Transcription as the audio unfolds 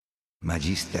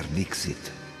Magister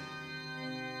Dixit.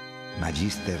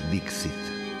 Magister Dixit.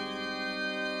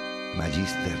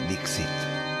 Magister Dixit.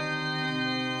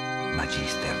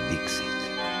 Magister Dixit.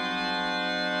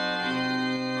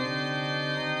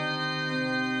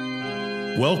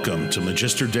 Welcome to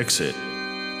Magister Dixit,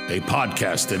 a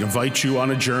podcast that invites you on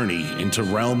a journey into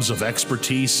realms of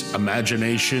expertise,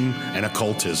 imagination, and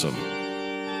occultism.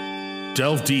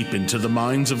 Delve deep into the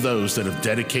minds of those that have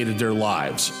dedicated their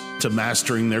lives to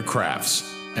mastering their crafts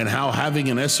and how having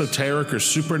an esoteric or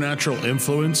supernatural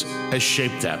influence has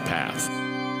shaped that path.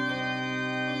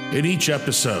 In each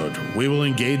episode, we will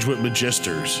engage with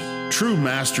magisters, true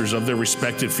masters of their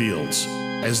respected fields,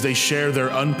 as they share their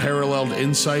unparalleled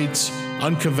insights,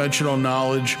 unconventional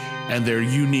knowledge, and their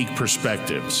unique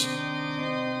perspectives.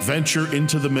 Venture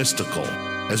into the mystical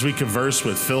as we converse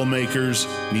with filmmakers,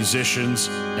 musicians,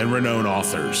 and renowned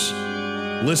authors.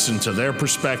 Listen to their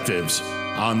perspectives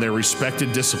on their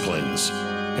respected disciplines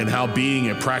and how being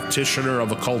a practitioner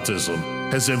of occultism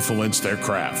has influenced their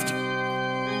craft.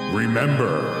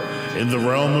 Remember, in the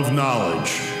realm of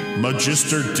knowledge,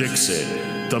 Magister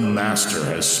Dixit, the master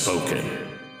has spoken.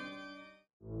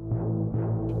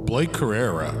 Blake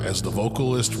Carrera, as the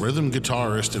vocalist, rhythm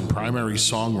guitarist, and primary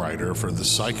songwriter for the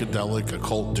psychedelic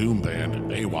occult doom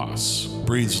band AWAS,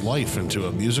 breathes life into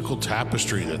a musical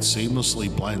tapestry that seamlessly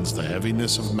blends the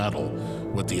heaviness of metal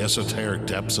with the esoteric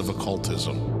depths of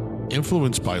occultism.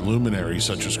 Influenced by luminaries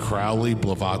such as Crowley,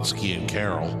 Blavatsky, and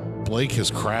Carroll, Blake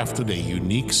has crafted a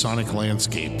unique sonic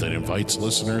landscape that invites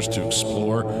listeners to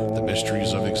explore the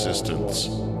mysteries of existence.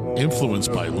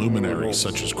 Influenced by luminaries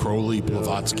such as Crowley,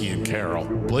 Blavatsky, and Carroll,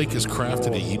 Blake has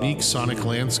crafted a unique sonic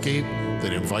landscape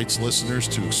that invites listeners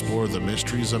to explore the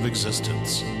mysteries of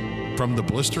existence. From the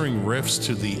blistering riffs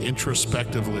to the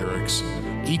introspective lyrics,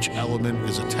 each element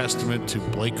is a testament to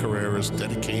Blake Carrera's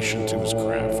dedication to his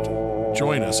craft.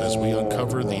 Join us as we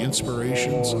uncover the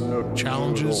inspirations,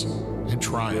 challenges, and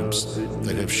triumphs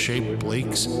that have shaped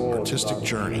Blake's artistic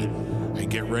journey, and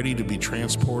get ready to be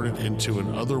transported into an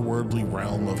otherworldly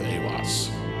realm of AWAS.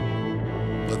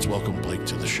 Let's welcome Blake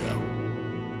to the show.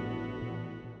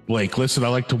 Blake, listen, I'd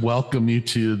like to welcome you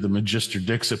to the Magister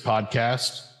Dixit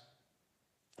podcast.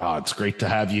 It's great to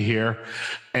have you here.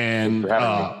 And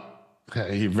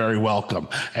you're very welcome.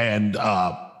 And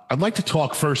I'd like to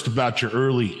talk first about your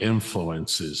early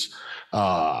influences.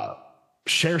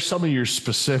 Share some of your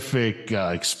specific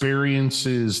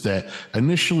experiences that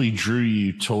initially drew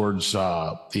you towards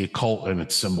the occult and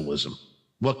its symbolism.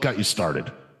 What got you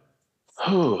started?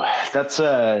 Oh, that's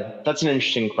an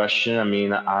interesting question. I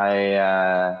mean,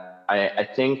 I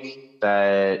think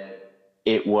that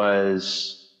it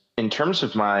was, in terms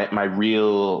of my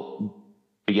real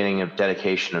beginning of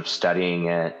dedication of studying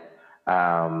it,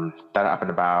 that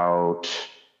happened about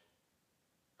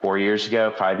 5 years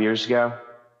ago.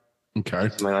 Okay.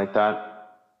 Something like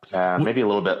that. Maybe a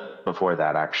little bit before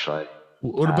that, actually.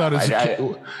 What about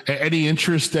any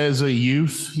interest as a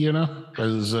youth,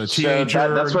 as a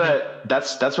teenager? So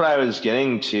that's what I was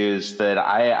getting to, is that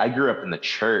I grew up in the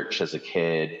church as a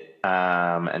kid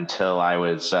until I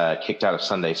was kicked out of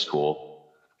Sunday school.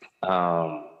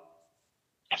 So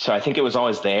I think it was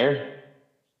always there.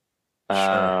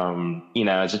 Sure.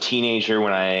 As a teenager,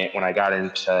 when I got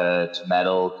into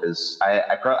metal, because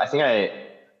I think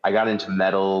I got into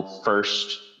metal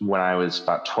first when I was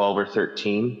about 12 or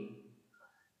 13.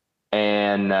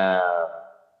 And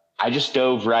I just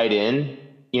dove right in,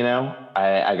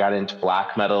 I got into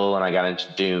black metal and I got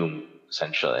into doom,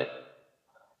 essentially.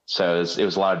 So it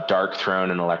was a lot of Dark Throne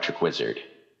and Electric Wizard.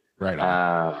 Right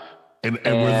on.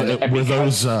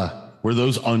 Were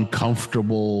those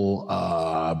uncomfortable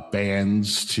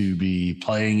bands to be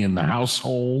playing in the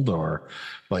household, or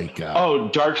like?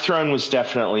 Dark Throne was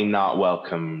definitely not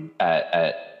welcome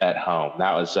at home.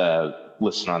 That was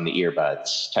listen on the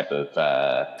earbuds type of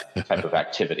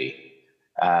activity.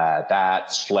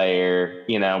 That Slayer,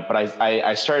 But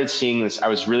I started seeing this. I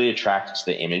was really attracted to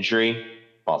the imagery.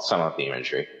 Well, some of the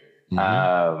imagery.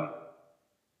 Mm-hmm.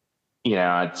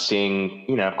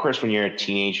 Seeing, of course, when you're a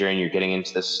teenager and you're getting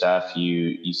into this stuff,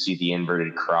 you see the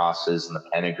inverted crosses and the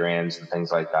pentagrams and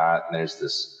things like that. And there's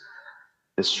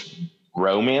this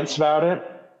romance about it,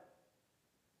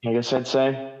 I guess I'd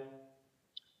say.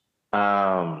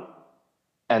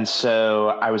 And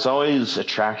so I was always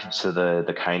attracted to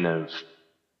the kind of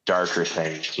darker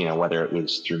things, whether it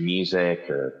was through music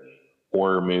or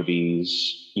horror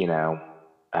movies,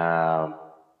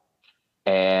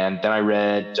 and then I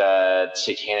read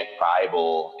Satanic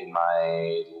Bible in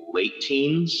my late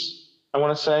teens, I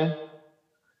want to say.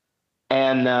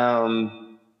 And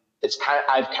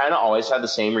I've kind of always had the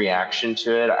same reaction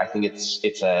to it. I think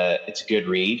it's a good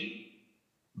read.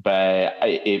 but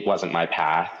it wasn't my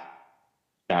path.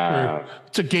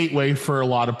 It's a gateway for a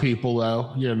lot of people,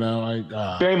 though.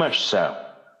 Very much so.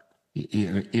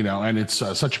 And it's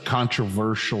such a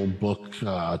controversial book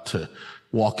to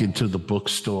walk into the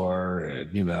bookstore,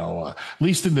 and at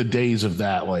least in the days of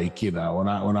that, like when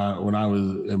I was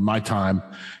in my time,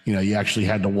 you actually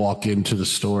had to walk into the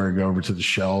store and go over to the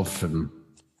shelf and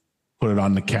put it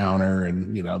on the counter,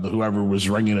 and whoever was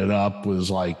ringing it up was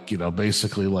like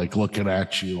basically like looking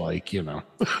at you like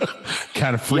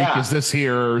kind of freak is this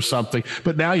here or something.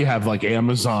 But now you have like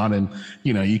Amazon, and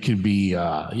you can be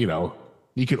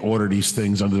you can order these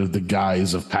things under the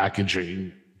guise of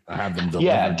packaging, have them delivered.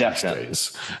 Yeah, definitely.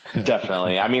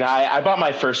 Definitely. I mean, I bought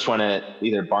my first one at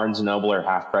either Barnes and Noble or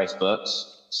Half Price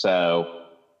Books. So,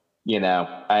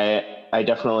 I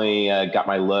definitely got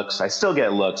my looks. I still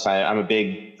get looks. I'm a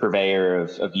big purveyor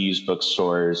of used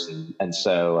bookstores. And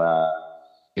so,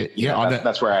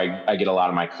 that's where I get a lot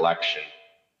of my collection.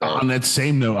 On that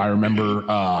same note, I remember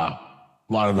a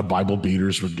lot of the Bible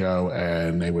beaters would go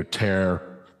and they would tear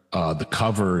the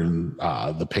cover and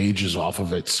the pages off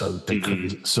of it so that they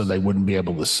couldn't, so they wouldn't be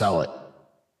able to sell it.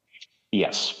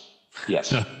 Yes.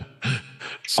 So,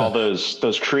 all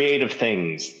those creative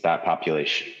things that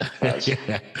population does.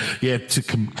 To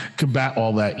combat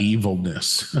all that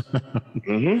evilness.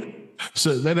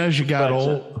 So then, as you got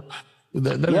old,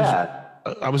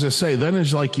 I was gonna say, then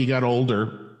as like you got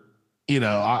older,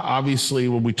 obviously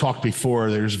when we talked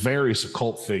before, there's various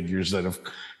occult figures that have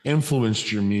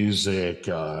influenced your music,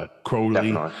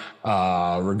 Crowley,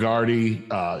 Regardi,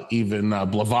 even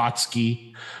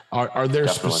Blavatsky. Are there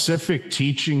specific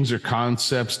teachings or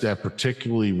concepts that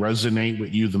particularly resonate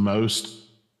with you the most?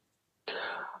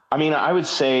 I mean, I would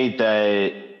say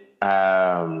that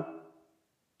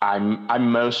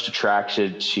I'm most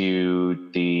attracted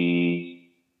to the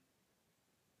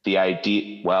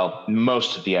idea. Well,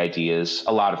 most of the ideas,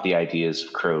 a lot of the ideas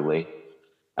of Crowley.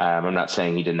 I'm not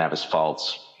saying he didn't have his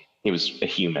faults. He was a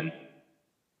human.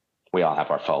 We all have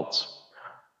our faults,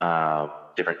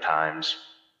 different times.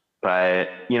 But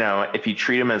if you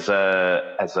treat him as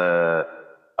a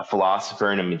philosopher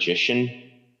and a magician,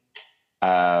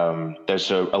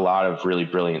 there's a lot of really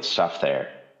brilliant stuff there.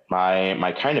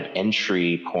 My kind of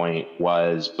entry point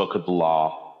was Book of the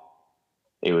Law.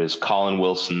 It was Colin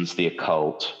Wilson's The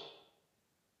Occult.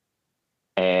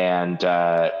 And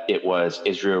it was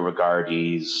Israel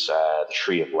Regardie's The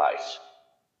Tree of Life.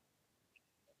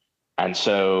 And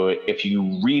so if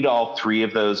you read all three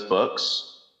of those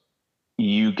books,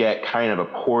 you get kind of a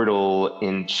portal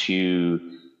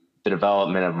into the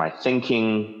development of my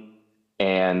thinking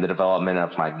and the development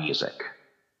of my music.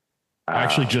 I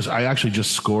actually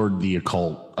just scored The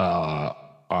Occult on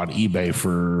eBay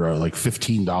for like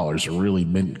 $15, a really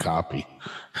mint copy.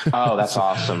 Oh, that's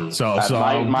awesome. So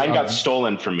mine got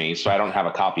stolen from me, so I don't have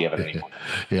a copy of it anymore.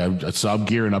 Yeah, so I'm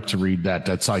gearing up to read that.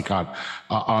 That's like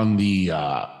on the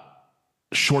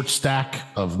short stack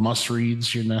of must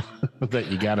reads, that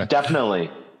you gotta definitely.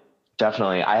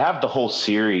 I have the whole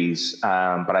series,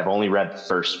 but I've only read the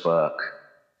first book.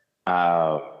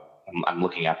 I'm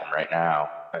looking at them right now.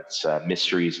 It's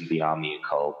Mysteries and Beyond the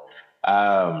Occult.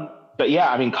 But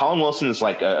yeah, I mean, Colin Wilson is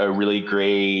like a really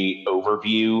great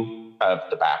overview of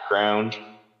the background.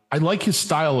 I like his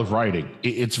style of writing.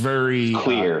 It's very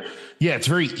clear. It's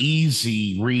very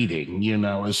easy reading,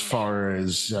 as far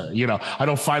as, I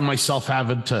don't find myself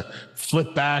having to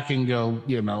flip back and go,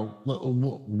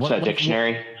 what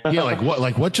dictionary?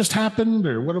 What just happened,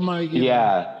 or what am I?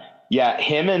 Yeah.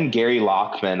 Him and Gary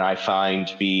Lockman, I find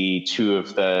to be two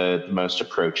of the most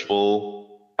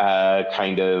approachable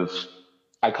kind of,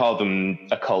 I call them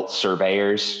occult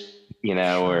surveyors,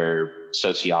 or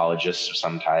sociologists of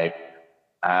some type.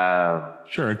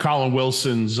 Sure. And Colin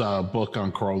Wilson's book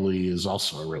on Crowley is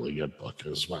also a really good book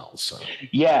as well. So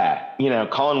yeah,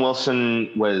 Colin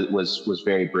Wilson was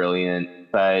very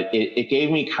brilliant, but it gave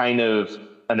me kind of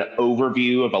an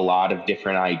overview of a lot of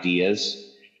different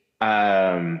ideas,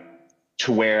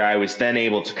 to where I was then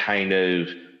able to kind of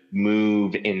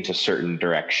move into certain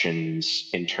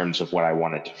directions in terms of what I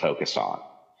wanted to focus on.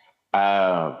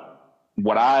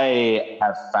 What I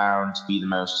have found to be the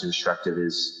most instructive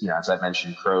is, as I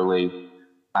mentioned, Crowley.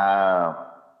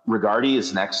 Regardi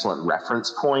is an excellent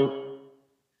reference point.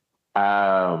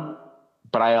 But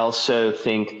I also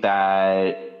think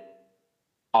that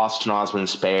Austin Osman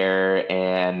Spare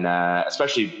and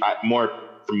especially more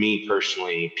for me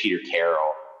personally, Peter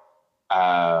Carroll,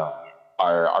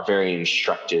 are very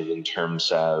instructive in terms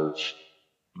of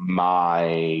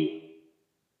my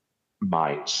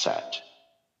mindset.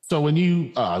 So when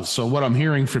you, so what I'm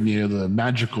hearing from you, the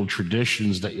magical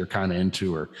traditions that you're kind of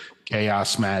into are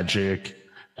chaos magic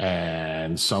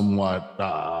and somewhat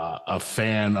a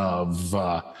fan of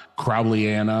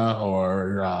Crowleyana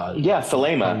or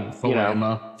Thelema.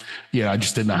 Thelema. I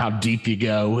just didn't know how deep you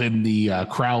go in the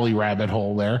Crowley rabbit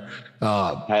hole there.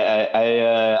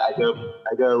 I go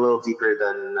a little deeper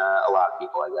than a lot of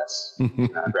people, I guess.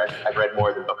 I've read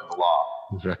more than Book of the Law.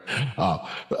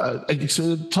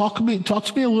 So talk to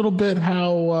me a little bit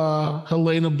how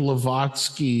Helena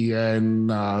Blavatsky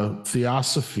and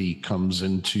Theosophy comes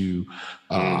into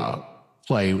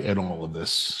play in all of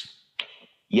this.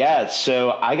 Yeah,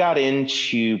 so I got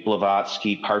into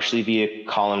Blavatsky partially via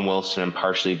Colin Wilson and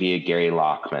partially via Gary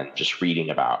Lockman, just reading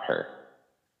about her.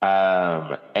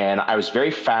 And I was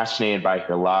very fascinated by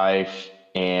her life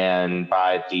and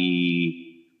by the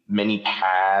many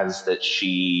paths that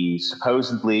she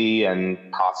supposedly and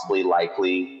possibly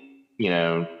likely,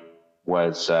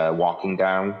 was walking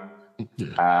down.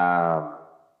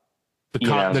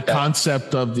 The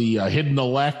concept of the hidden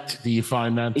elect, do you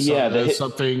find that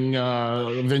something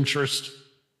of interest?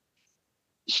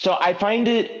 So I find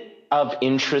it of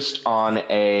interest on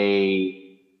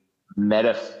a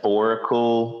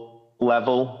metaphorical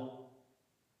level.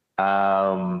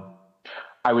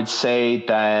 I would say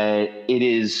that it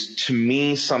is, to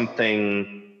me,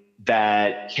 something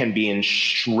that can be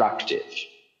instructive.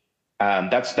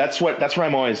 That's what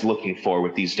I'm always looking for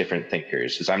with these different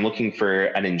thinkers, is I'm looking for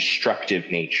an instructive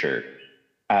nature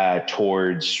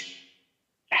towards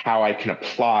how I can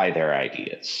apply their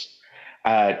ideas.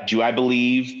 Do I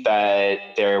believe that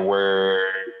there are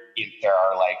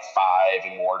like 5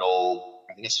 immortal?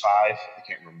 I think it's 5. I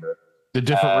can't remember. The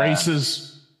different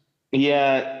races.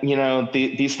 Yeah,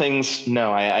 these things.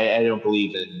 No, I don't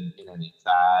believe in any of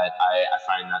that. I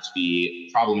find that to be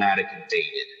problematic and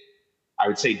dated. I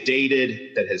would say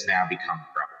dated, that has now become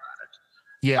problematic.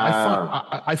 Yeah,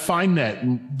 I find that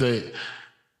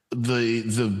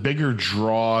the bigger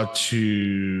draw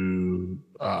to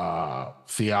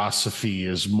Theosophy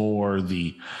is more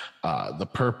the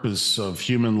purpose of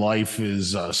human life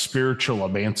is spiritual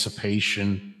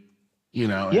emancipation.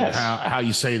 Yes. How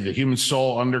you say the human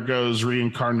soul undergoes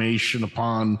reincarnation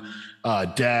upon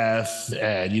death,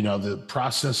 and the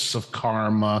process of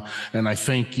karma. And I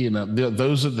think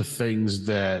those are the things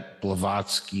that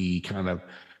Blavatsky kind of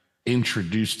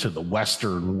introduced to the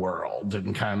Western world,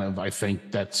 and I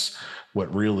think that's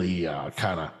what really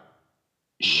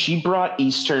she brought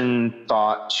Eastern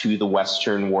thought to the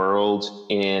Western world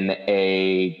in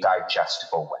a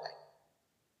digestible way.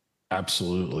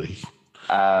 Absolutely.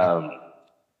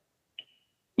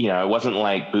 It wasn't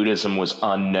like Buddhism was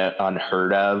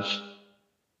unheard of,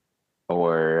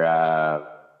 or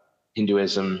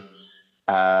Hinduism,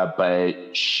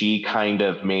 but she kind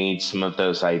of made some of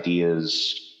those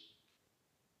ideas,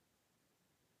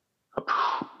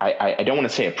 I don't want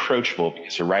to say approachable,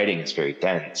 because her writing is very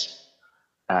dense,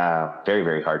 very,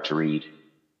 very hard to read.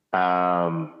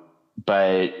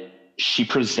 But she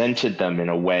presented them in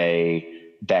a way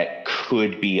that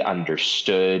could be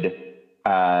understood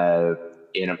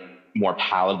in a more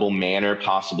palatable manner,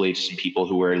 possibly to some people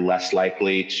who were less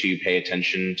likely to pay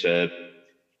attention to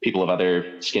people of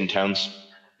other skin tones.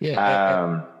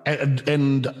 Yeah,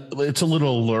 and it's a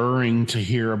little alluring to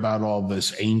hear about all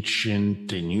this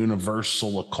ancient and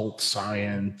universal occult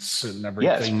science and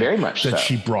everything. Yes, very much that so.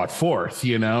 She brought forth,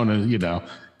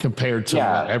 compared to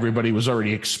what everybody was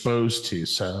already exposed to.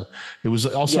 So it was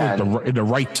also in the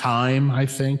right time, I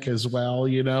think, as well,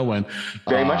 and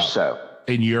very much so.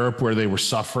 In Europe, where they were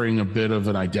suffering a bit of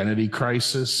an identity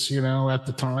crisis, at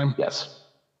the time. Yes.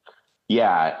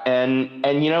 Yeah. And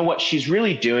what she's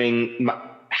really doing,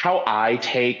 how I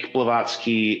take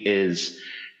Blavatsky, is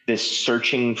this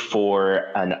searching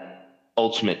for an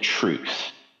ultimate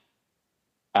truth.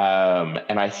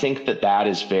 And I think that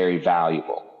is very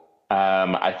valuable.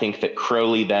 I think that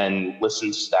Crowley then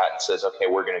listens to that and says, okay,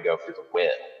 we're going to go for the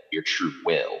will, your true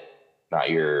will,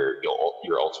 not your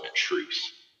ultimate truth.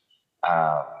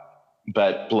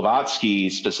 But Blavatsky,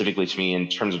 specifically to me, in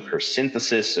terms of her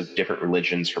synthesis of different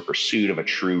religions, her pursuit of a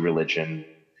true religion,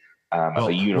 of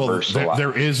a universal.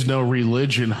 There is no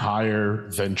religion higher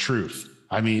than truth.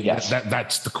 I mean, yes.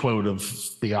 That's the quote of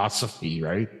Theosophy,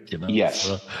 right? Yes.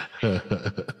 So.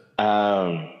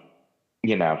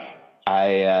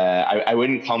 I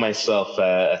wouldn't call myself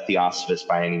a theosophist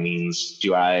by any means.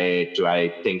 Do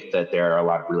I think that there are a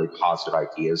lot of really positive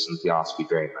ideas in theosophy?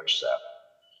 Very much so.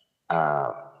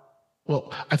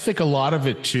 Well, I think a lot of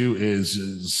it too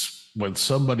is when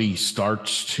somebody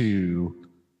starts to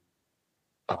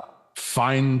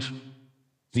find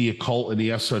the occult and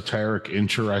the esoteric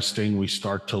interesting, we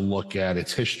start to look at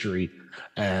its history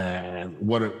and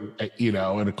what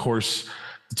and of course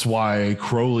It's why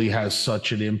Crowley has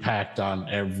such an impact on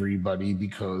everybody,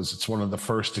 because it's one of the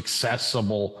first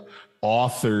accessible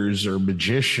authors or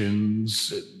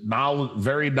magicians,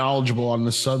 very knowledgeable on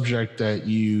the subject, that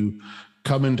you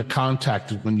come into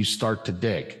contact with when you start to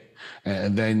dig.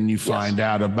 And then you find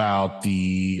out about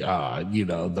the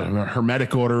the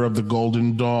Hermetic Order of the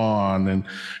Golden Dawn,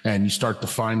 and you start to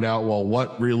find out, well,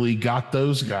 what really got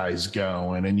those guys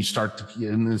going, and you start to,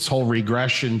 and this whole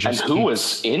regression just and who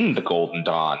was in the Golden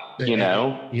Dawn,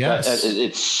 yes.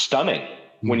 It's stunning.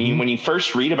 When you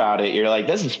first read about it, you're like,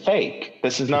 this is fake.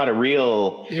 This is not a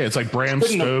real. Yeah, it's like Bram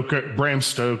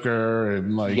Stoker,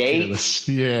 and like Yates.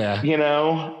 Yeah,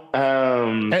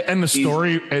 and the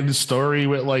story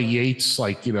with like Yates,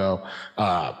 like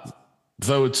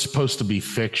though it's supposed to be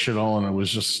fictional, and it was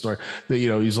just a story that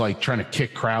he's like trying to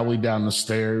kick Crowley down the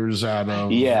stairs out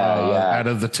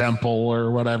of the temple or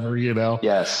whatever,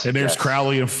 Yes. And there's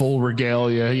Crowley in full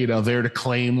regalia, there to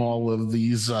claim all of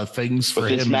these things for with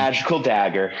his him. magical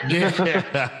dagger.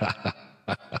 Yeah.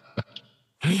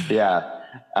 Yeah.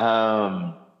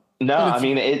 No, I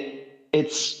mean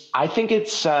it's. I think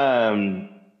it's.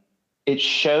 It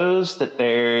shows that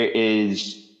there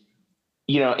is.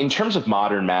 In terms of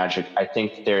modern magic, I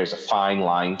think there's a fine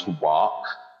line to walk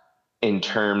in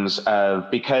terms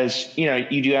of, because,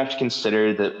 you do have to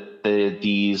consider that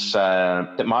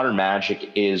that modern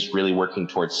magic is really working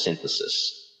towards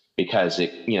synthesis, because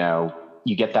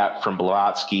you get that from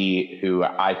Blavatsky, who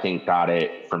I think got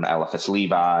it from Eliphas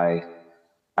Levi,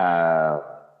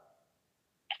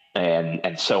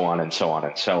 and so on and so on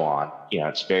and so on.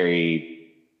 It's very,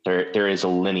 there is a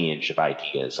lineage of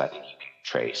ideas I think you can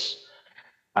trace.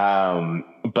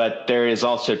 But there is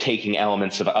also taking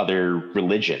elements of other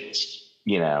religions,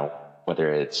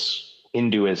 whether it's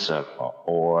Hinduism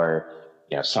or,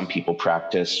 some people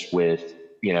practice with,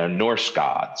 Norse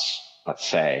gods, let's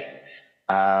say,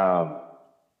 and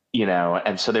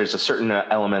so there's a certain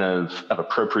element of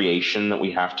appropriation that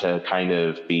we have to kind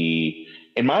of be,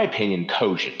 in my opinion,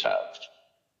 cogent of,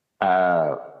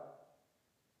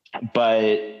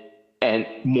 and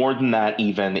more than that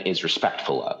even is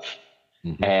respectful of.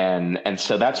 Mm-hmm. And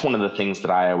so that's one of the things that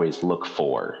I always look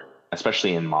for,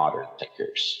 especially in modern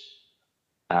thinkers.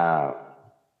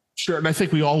 Sure. And I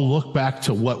think we all look back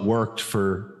to what worked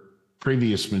for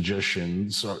previous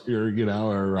magicians, or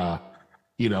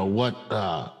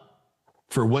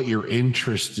what your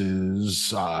interest is,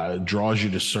 draws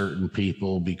you to certain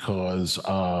people because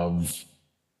of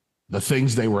the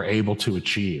things they were able to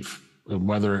achieve, and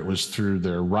whether it was through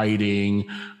their writing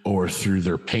or through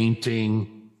their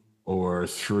painting or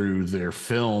through their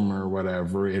film or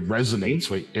whatever. It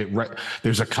resonates with it.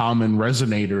 There's a common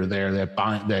resonator there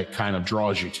that kind of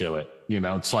draws you to it.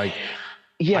 It's like,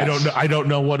 yes. I don't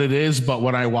know what it is, but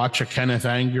when I watch a Kenneth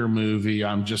Anger movie,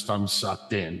 I'm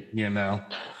sucked in,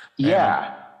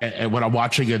 Yeah. And when I'm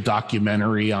watching a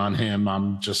documentary on him,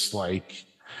 I'm just like,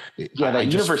 that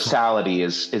universality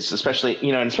is especially,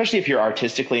 and especially if you're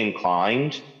artistically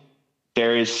inclined,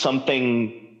 there is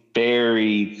something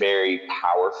very, very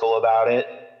powerful about it.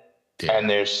 Yeah. And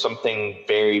there's something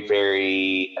very,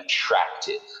 very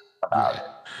attractive about it.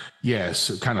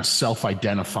 Yes, kind of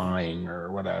self-identifying or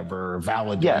whatever,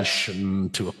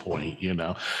 validation to a point,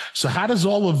 So how does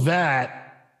all of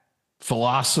that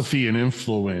philosophy and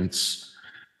influence,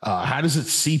 how does it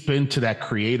seep into that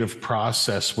creative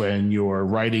process when you're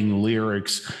writing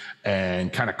lyrics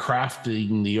and kind of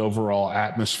crafting the overall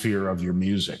atmosphere of your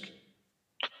music?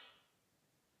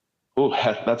 Oh,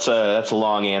 that's a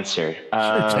long answer.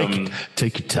 Sure,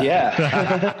 take your time.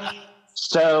 Yeah.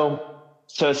 So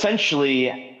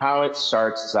essentially, how it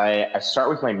starts is I start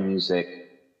with my music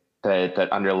that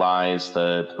underlies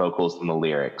the vocals and the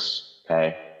lyrics.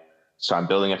 Okay, so I'm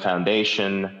building a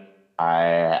foundation.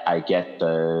 I get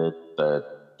the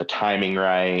timing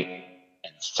right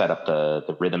and set up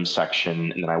the rhythm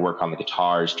section, and then I work on the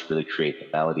guitars to really create the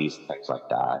melodies and things like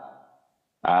that.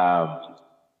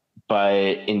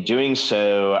 But in doing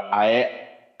so,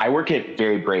 I work at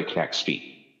very breakneck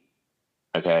speed.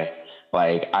 Okay.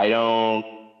 Like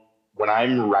when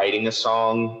I'm writing a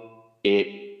song,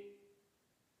 can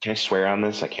I swear on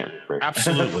this? I can't remember.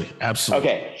 Absolutely. Absolutely.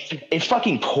 Okay. It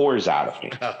fucking pours out of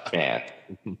me, man.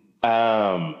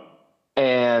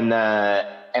 And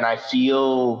I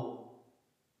feel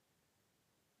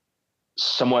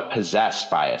somewhat possessed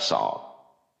by a song.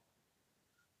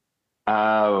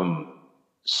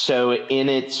 So in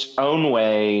its own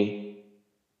way,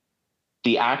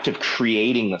 the act of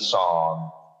creating the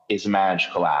song is a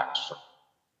magical act.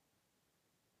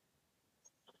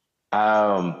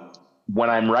 When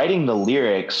I'm writing the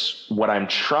lyrics, what I'm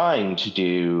trying to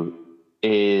do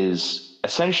is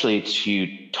essentially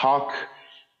to talk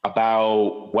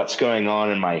about what's going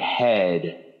on in my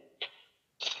head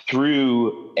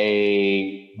through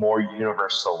a more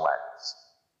universal lens.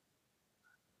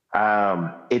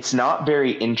 It's not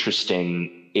very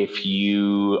interesting if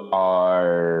you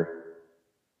are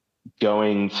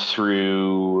going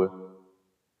through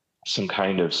some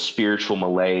kind of spiritual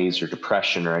malaise or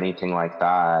depression or anything like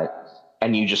that,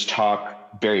 and you just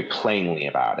talk very plainly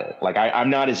about it. Like I'm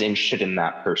not as interested in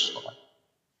that personally.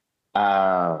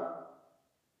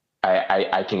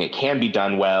 I think it can be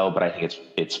done well, but I think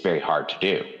it's very hard to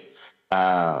do.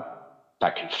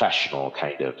 That confessional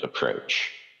kind of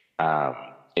approach.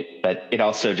 But it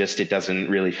also it doesn't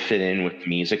really fit in with the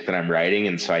music that I'm writing,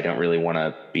 and so I don't really want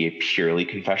to be a purely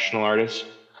confessional artist.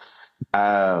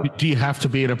 Do you have to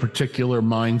be in a particular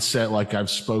mindset? Like I've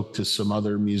spoke to some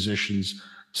other musicians.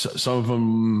 So, some of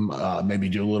them maybe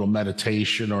do a little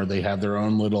meditation, or they have their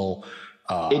own little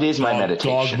it is my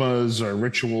meditation. Dogmas or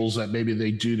rituals that maybe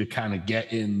they do to kind of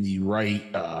get in the right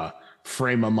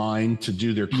frame of mind to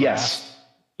do their craft.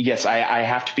 Yes, I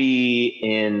have to be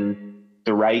in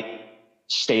the right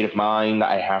state of mind.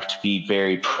 I have to be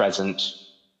very present.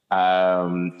 So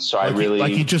I really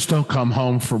like you just don't come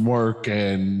home from work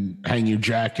and hang your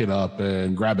jacket up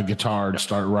and grab a guitar and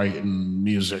start writing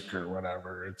music or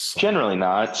whatever. It's generally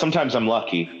not. Sometimes I'm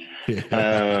lucky.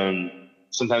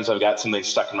 Sometimes I've got something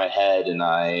stuck in my head and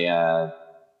I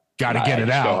got to get it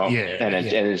out. And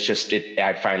it's just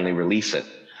I finally release it.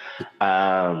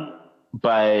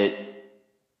 But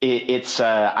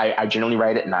I generally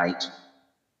write at night.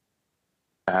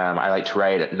 I like to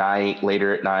write at night,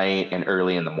 later at night, and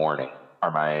early in the morning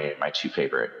are my two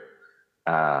favorite.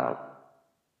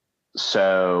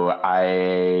 So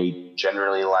I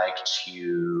generally like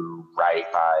to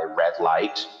write by red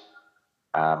light.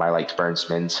 I like to burn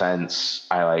some incense.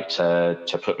 I like to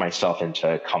put myself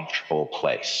into a comfortable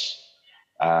place,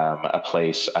 a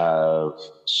place of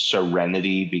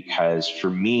serenity, because for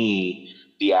me,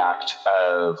 the act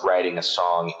of writing a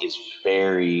song is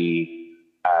very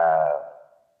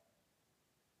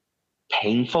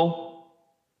painful.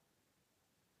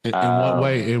 In what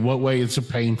way? In what way is it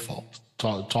painful?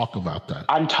 Talk about that.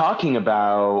 I'm talking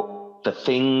about the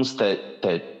things that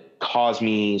cause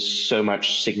me so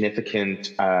much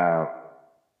significant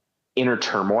inner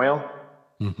turmoil.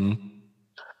 Mm-hmm.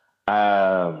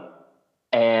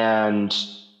 And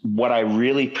what I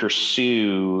really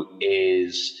pursue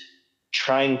is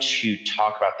trying to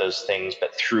talk about those things,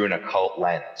 but through an occult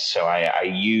lens. So I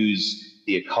use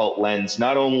the occult lens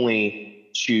not only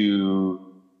to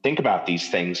think about these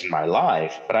things in my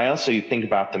life, but I also think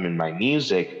about them in my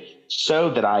music so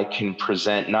that I can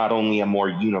present not only a more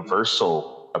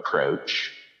universal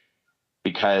approach,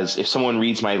 because if someone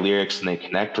reads my lyrics and they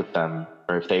connect with them,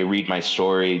 or if they read my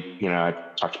story,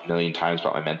 I've talked a million times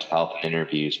about my mental health in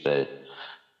interviews, but,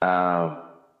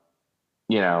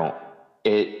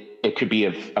 it could be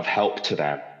of help to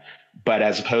them. But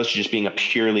as opposed to just being a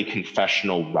purely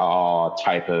confessional, raw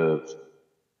type of,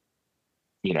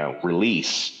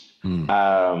 release,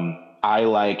 I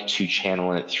like to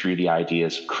channel it through the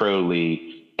ideas of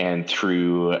Crowley and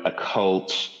through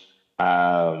occult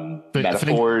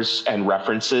metaphors and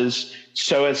references,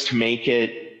 so as to make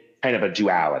it kind of a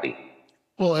duality.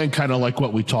 Well, and kind of like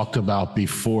what we talked about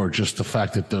before, just the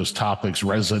fact that those topics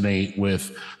resonate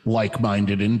with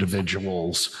like-minded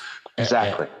individuals.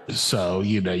 Exactly. So,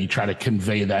 you try to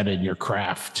convey that in your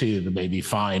craft too, to maybe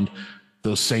find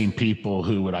those same people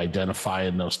who would identify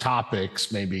in those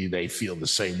topics. Maybe they feel the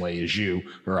same way as you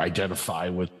or identify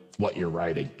with what you're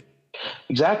writing.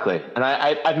 Exactly. And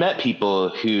I've met people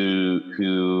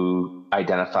who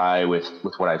identify with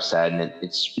what I've said, and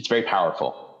it's very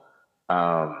powerful.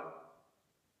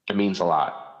 It means a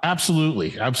lot.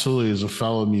 Absolutely. Absolutely. As a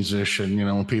fellow musician,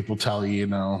 when people tell you,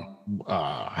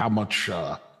 how much,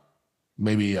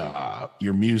 maybe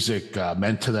your music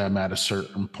meant to them at a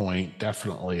certain point,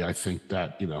 definitely, I think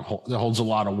that, it holds a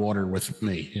lot of water with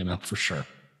me, for sure.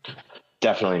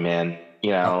 Definitely, man.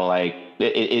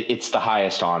 It's the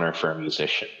highest honor for a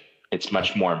musician. It's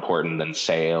much more important than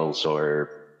sales or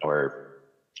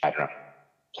I don't know,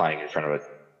 playing in front of a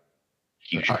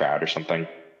huge crowd or something.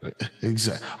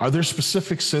 Exactly. Are there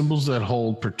specific symbols that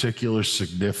hold particular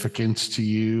significance to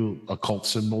you, occult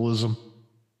symbolism?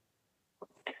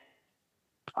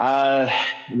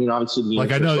 Obviously,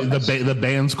 like I know the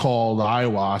band's called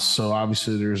Iwas, so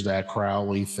obviously there's that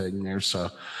Crowley thing there. So,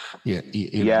 yeah.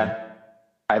 Yeah.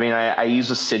 I mean, I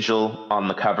use a sigil on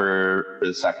the cover for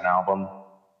the second album.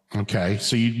 Okay,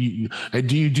 so you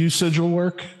do you do sigil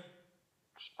work?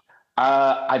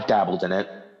 I've dabbled in it.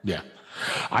 Yeah.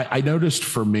 I noticed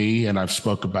for me, and I've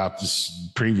spoke about this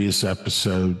previous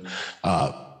episode,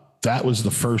 that was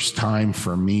the first time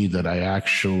for me that I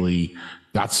actually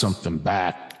got something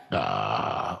back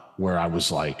where I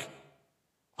was like,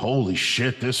 holy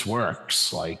shit, this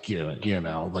works. Like,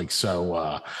 like,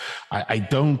 so I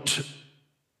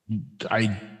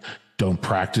don't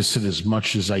practice it as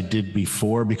much as I did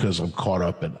before because I'm caught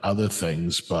up in other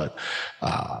things, but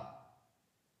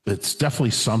it's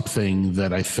definitely something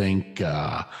that I think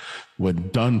when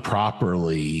done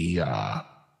properly,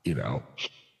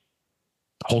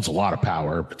 holds a lot of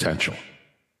power and potential.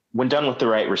 When done with the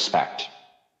right respect.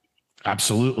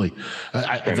 Absolutely.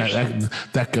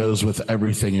 That goes with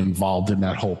everything involved in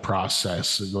that whole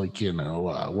process. Like,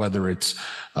 whether it's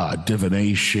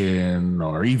divination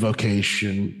or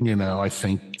evocation, I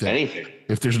think that anything.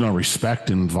 If there's no respect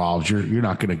involved, you're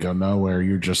not going to go nowhere.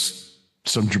 You're just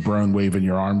some jabron waving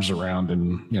your arms around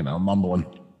and, mumbling.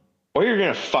 Or you're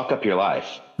going to fuck up your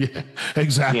life. Yeah,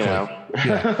 exactly. Yeah,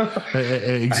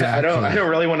 exactly. I don't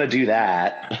really want to do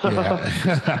that.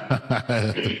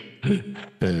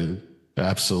 Yeah.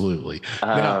 Absolutely.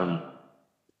 Now,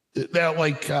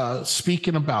 like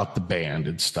speaking about the band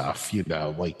and stuff,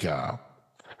 AWAS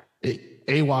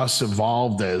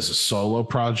evolved as a solo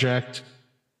project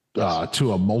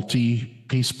to a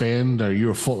multi-piece band. Are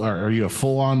you a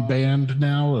full-on band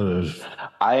now? Or?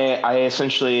 I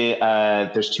essentially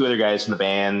there's two other guys in the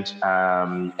band.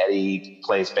 Eddie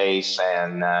plays bass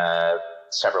and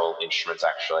several instruments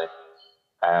actually,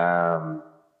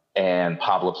 and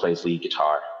Pablo plays lead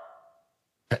guitar.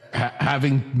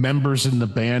 Having members in the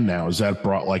band now, has that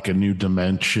brought like a new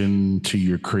dimension to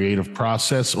your creative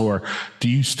process, or do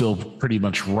you still pretty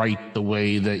much write the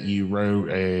way that you wrote,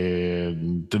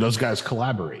 and do those guys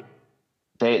collaborate?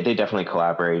 They definitely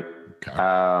collaborate.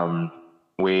 Okay.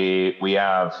 We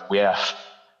have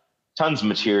tons of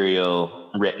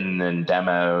material written and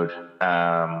demoed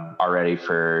already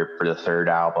for the third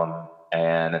album,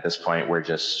 and at this point we're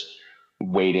just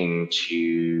waiting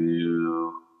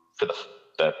for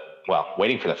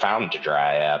the fountain to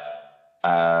dry up,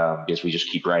 because we just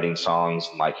keep writing songs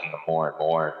and liking them more and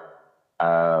more,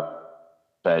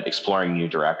 but exploring new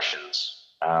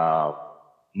directions. No,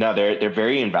 they're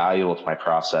very invaluable to my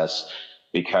process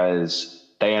because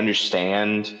they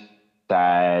understand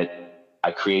that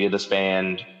I created this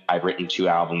band. I've written 2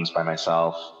 albums by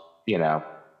myself. I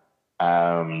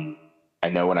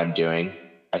know what I'm doing,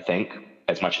 I think,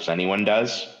 as much as anyone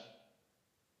does.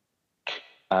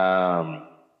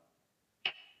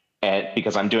 And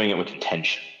because I'm doing it with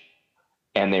intention,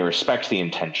 and they respect the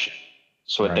intention.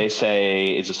 So what they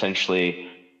say is essentially,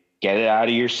 get it out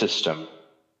of your system,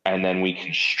 and then we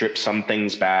can strip some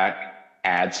things back,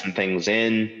 add some things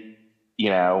in.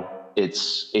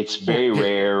 It's very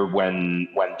rare when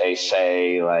they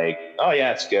say like, oh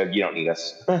yeah, it's good, you don't need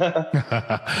us.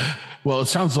 Well, it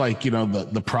sounds like,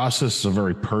 the process is a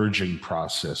very purging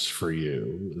process for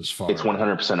you as far it's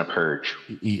 100% a purge.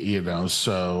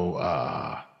 So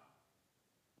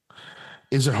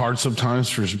is it hard sometimes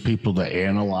for people to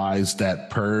analyze that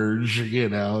purge?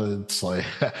 It's like,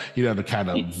 to kind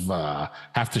of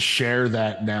have to share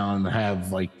that now and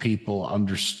have like people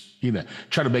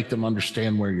try to make them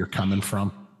understand where you're coming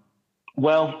from.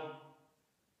 Well,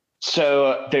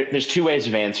 so there's 2 ways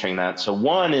of answering that. So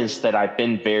one is that I've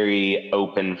been very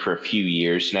open for a few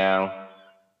years now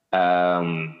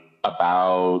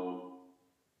about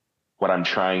what I'm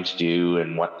trying to do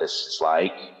and what this is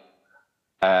like.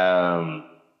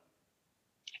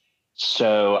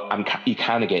 So you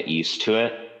kind of get used to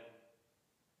it.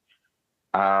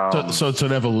 So it's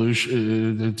an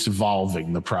evolution. It's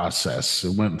evolving the process.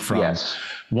 It went from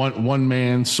one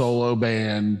man solo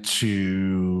band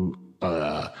to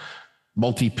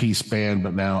multi-piece band,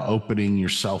 but now opening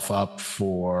yourself up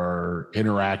for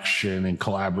interaction and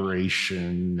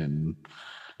collaboration, and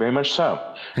very much so.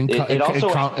 And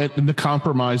the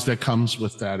compromise that comes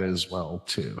with that as well,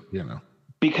 too.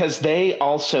 Because they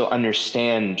also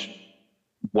understand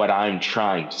what I'm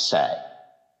trying to say,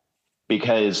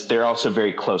 because they're also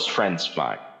very close friends of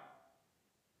mine.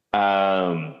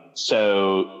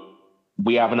 So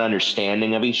we have an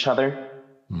understanding of each other.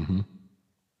 Mm-hmm.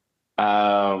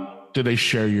 Do they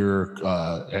share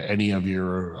any of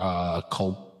your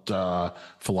cult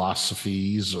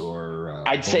philosophies or?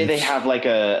 I'd say they have like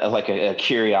a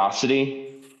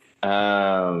curiosity,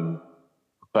 but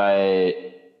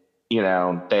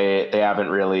they haven't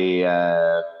really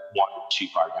wandered too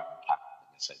far down the path,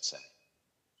 I guess I'd say.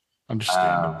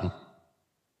 Understandable.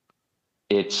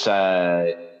 It's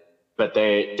but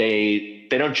they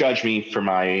don't judge me for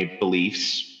my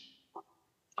beliefs.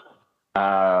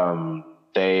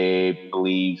 They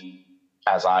believe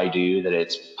as I do, that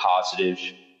it's positive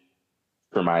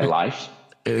for my life.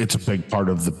 It's a big part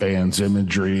of the band's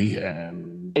imagery,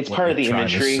 and it's part of the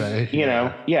imagery,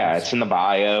 it's in the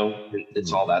bio.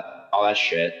 It's all that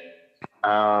shit.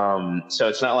 So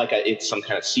it's not like it's some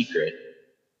kind of secret.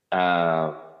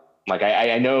 Like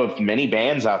I know of many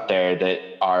bands out there that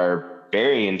are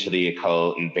very into the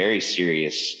occult and very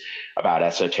serious about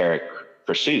esoteric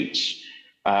pursuits,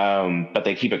 but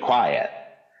they keep it quiet.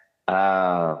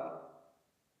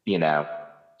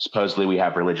 Supposedly we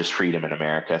have religious freedom in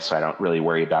America, so I don't really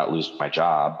worry about losing my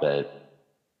job, but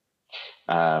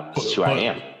this is who I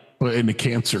am. But in the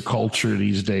cancer culture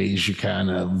these days, you kind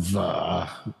of,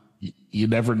 you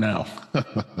never know.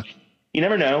 You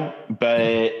never know,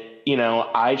 but,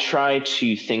 I try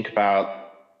to think about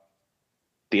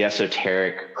the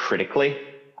esoteric critically,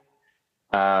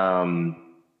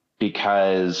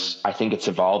 because I think it's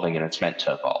evolving and it's meant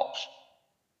to evolve.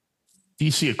 Do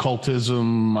you see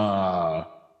occultism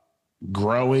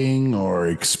growing or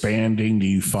expanding? Do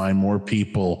you find more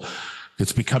people,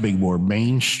 it's becoming more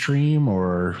mainstream,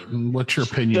 or what's your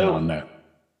opinion on that?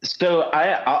 So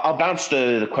I'll bounce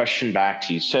the question back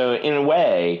to you. So in a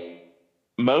way,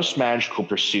 most magical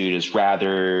pursuit is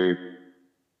rather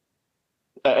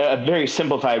a very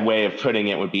simplified way of putting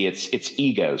it would be it's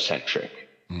egocentric.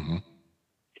 Mm-hmm.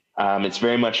 It's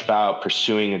very much about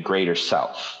pursuing a greater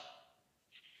self.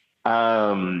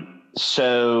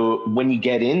 So when you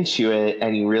get into it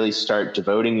and you really start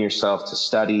devoting yourself to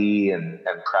study and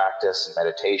practice and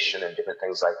meditation and different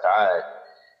things like that,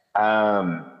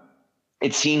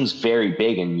 it seems very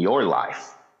big in your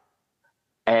life.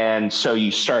 And so you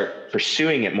start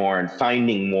pursuing it more and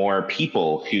finding more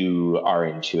people who are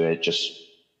into it just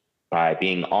by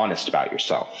being honest about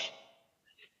yourself.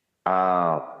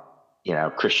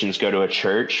 Christians go to a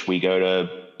church, we go to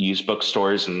used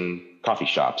bookstores and coffee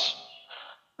shops.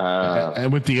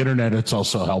 And with the internet, it's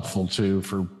also helpful too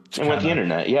with the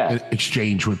internet,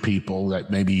 exchange with people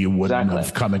that maybe you wouldn't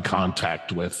have come in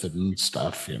contact with and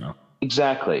stuff,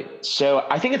 Exactly. So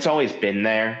I think it's always been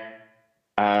there.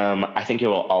 I think it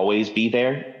will always be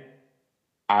there.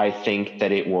 I think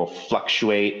that it will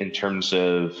fluctuate in terms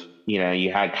of,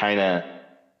 you had kind of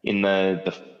in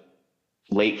the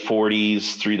late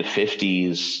 40s through the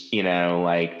 50s,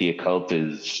 like the occult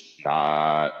is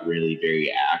not really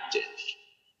very active.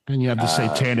 And you have the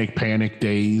satanic panic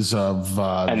days of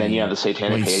and then you have the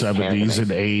satanic late 70s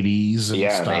and 80s.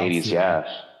 And stuff. In the 80s, yeah.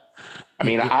 I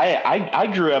mean, I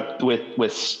grew up with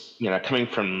coming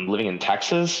from living in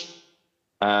Texas,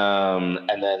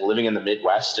 and then living in the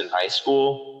Midwest in high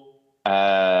school.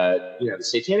 The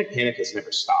satanic panic has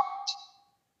never stopped.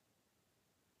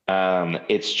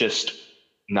 It's just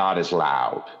not as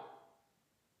loud.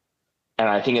 And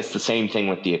I think it's the same thing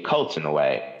with the occult in a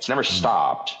way. It's never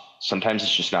stopped. Sometimes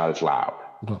it's just not as loud.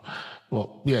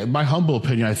 Well, yeah, in my humble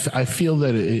opinion, I feel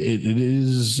that it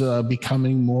is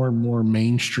becoming more and more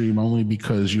mainstream only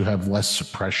because you have less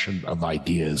suppression of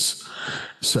ideas.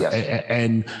 So, yes.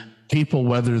 And people,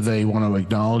 whether they want to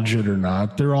acknowledge it or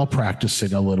not, they're all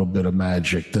practicing a little bit of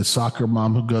magic. The soccer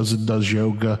mom who goes and does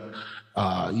yoga,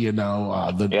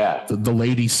 the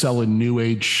lady selling new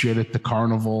age shit at the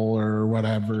carnival or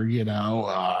whatever,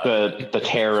 the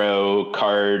tarot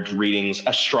card readings,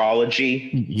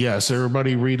 astrology. Yes,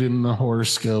 everybody reading the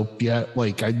horoscope. Yeah,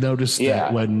 like I noticed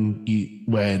that when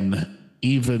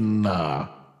even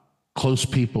close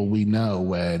people we know,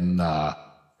 when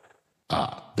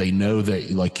they know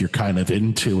that like you're kind of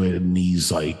into it and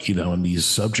these in these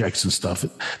subjects and stuff,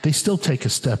 they still take a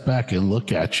step back and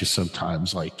look at you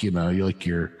sometimes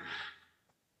you're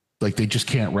like they just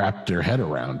can't wrap their head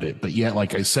around it. But yet,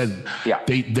 like I said,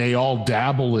 they all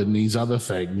dabble in these other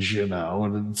things,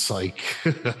 and it's like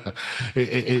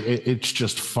it's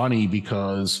just funny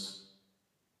because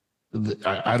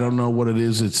I don't know what it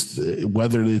is. It's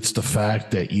whether it's the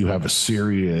fact that you have a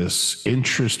serious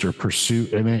interest or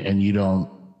pursuit in it and you don't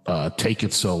take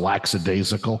it so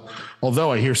lackadaisical.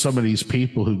 Although I hear some of these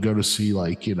people who go to see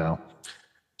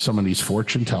some of these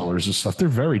fortune tellers and stuff, they're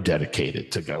very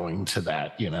dedicated to going to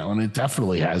that, and it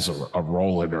definitely has a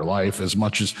role in their life as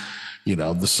much as,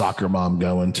 the soccer mom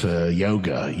going to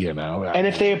yoga, And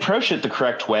if they approach it the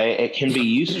correct way, it can be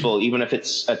useful, even if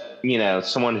it's,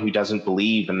 someone who doesn't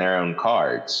believe in their own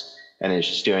cards and is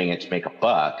just doing it to make a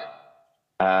buck.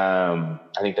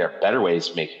 I think there are better ways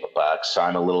of making a buck. So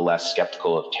I'm a little less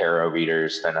skeptical of tarot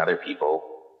readers than other people.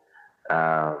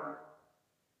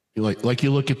 Like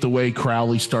you look at the way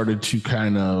Crowley started to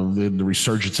kind of the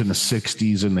resurgence in the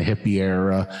 60s and the hippie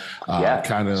era,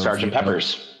 kind of Sgt.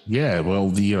 Pepper's. Yeah, well,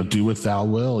 do what thou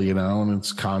will, and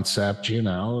its concept,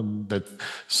 and that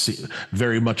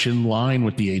very much in line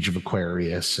with the age of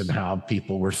Aquarius and how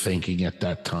people were thinking at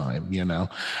that time, Yeah.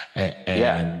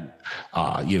 and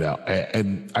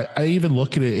and I even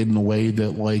look at it in the way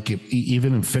that, like,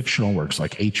 even in fictional works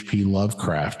like H.P.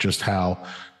 Lovecraft, just how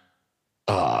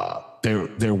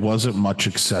there wasn't much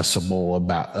accessible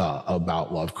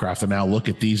about Lovecraft, and now look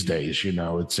at these days.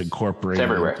 It's incorporated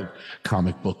into everywhere.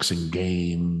 comic books and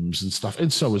games and stuff,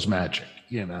 and so is magic.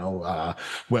 Yes.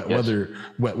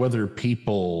 Whether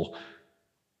people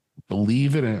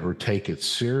believe in it or take it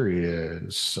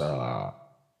serious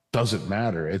doesn't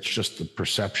matter. It's just the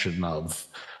perception of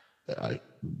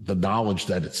the knowledge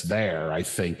that it's there. I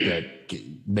think that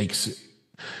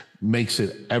makes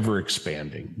it ever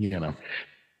expanding.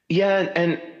 Yeah,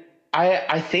 and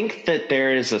I think that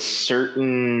there is a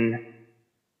certain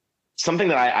something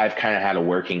that I've kind of had a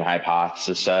working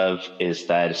hypothesis of is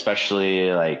that,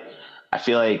 especially, like, I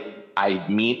feel like I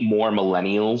meet more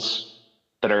millennials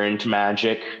that are into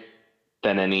magic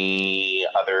than any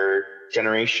other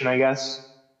generation, I guess.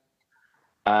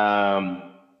 And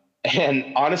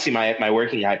honestly, my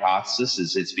working hypothesis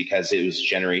is it's because it was a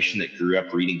generation that grew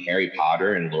up reading Harry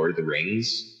Potter and Lord of the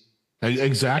Rings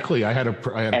Exactly. I had a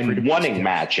and wanting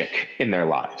magic in their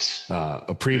lives.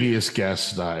 A previous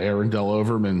guest, Arundel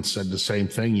Overman, said the same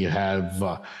thing. You have,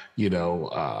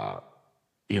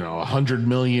 100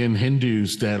 million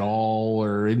Hindus that all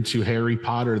are into Harry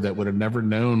Potter that would have never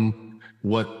known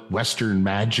what Western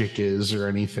magic is or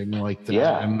anything like that.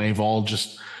 Yeah. And they've all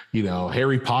just,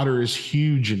 Harry Potter is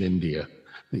huge in India.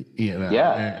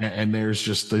 Yeah. And there's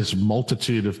just this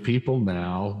multitude of people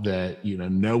now that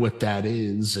know what that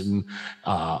is and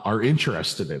are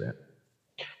interested in it.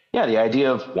 Yeah, the idea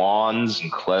of wands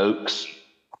and cloaks,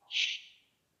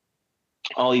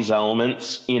 all these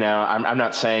elements. I'm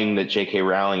not saying that J.K.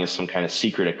 Rowling is some kind of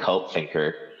secret occult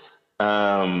thinker,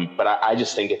 but I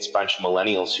just think it's a bunch of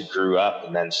millennials who grew up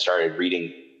and then started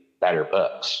reading better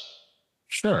books.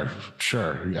 Sure.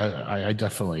 I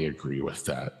definitely agree with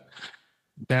that.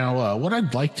 Now, what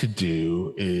I'd like to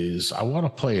do is I want to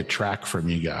play a track from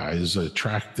you guys, a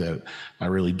track that I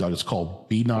really dug. It's called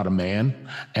Be Not a Man.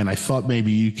 And I thought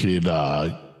maybe you could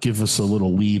give us a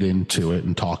little lead into it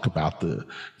and talk about the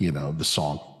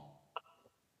song.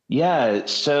 Yeah,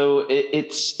 so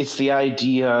it's the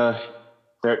idea.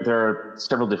 There are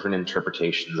several different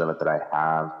interpretations of it that I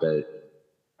have, but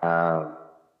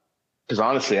because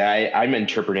honestly, I'm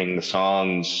interpreting the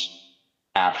songs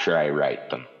after I write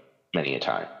them many a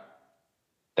time.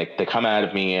 They come out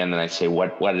of me, and then I say,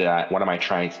 what am I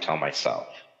trying to tell myself?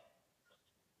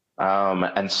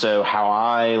 And so how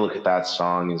I look at that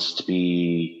song is to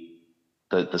be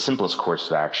the simplest course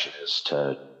of action is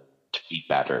to be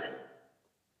better.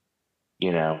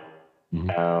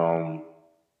 Mm-hmm.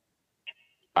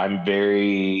 I'm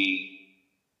very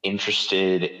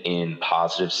interested in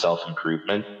positive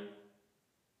self-improvement.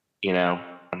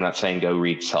 I'm not saying go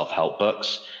read self-help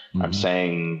books. Mm-hmm. I'm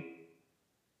saying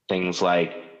things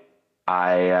like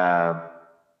I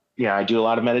do a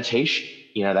lot of meditation.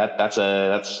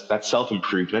 That's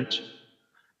self-improvement.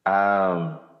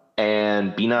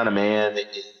 And Be Not a Man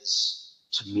is,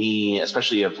 to me,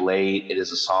 especially of late, it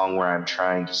is a song where I'm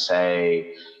trying to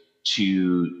say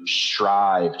to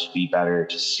strive to be better,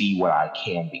 to see what I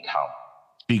can become.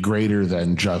 Be greater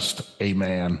than just a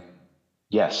man.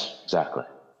 Yes, exactly.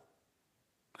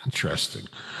 Interesting.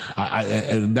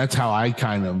 And that's how I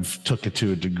kind of took it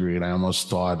to a degree. And I almost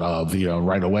thought of,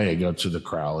 right away I go to the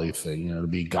Crowley thing, to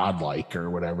be godlike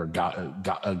or whatever,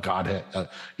 Godhead,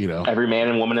 Every man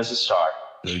and woman is a star.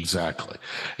 Exactly.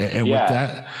 And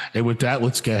with that,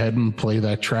 let's go ahead and play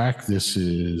that track. This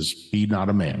is Be Not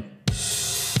a Man.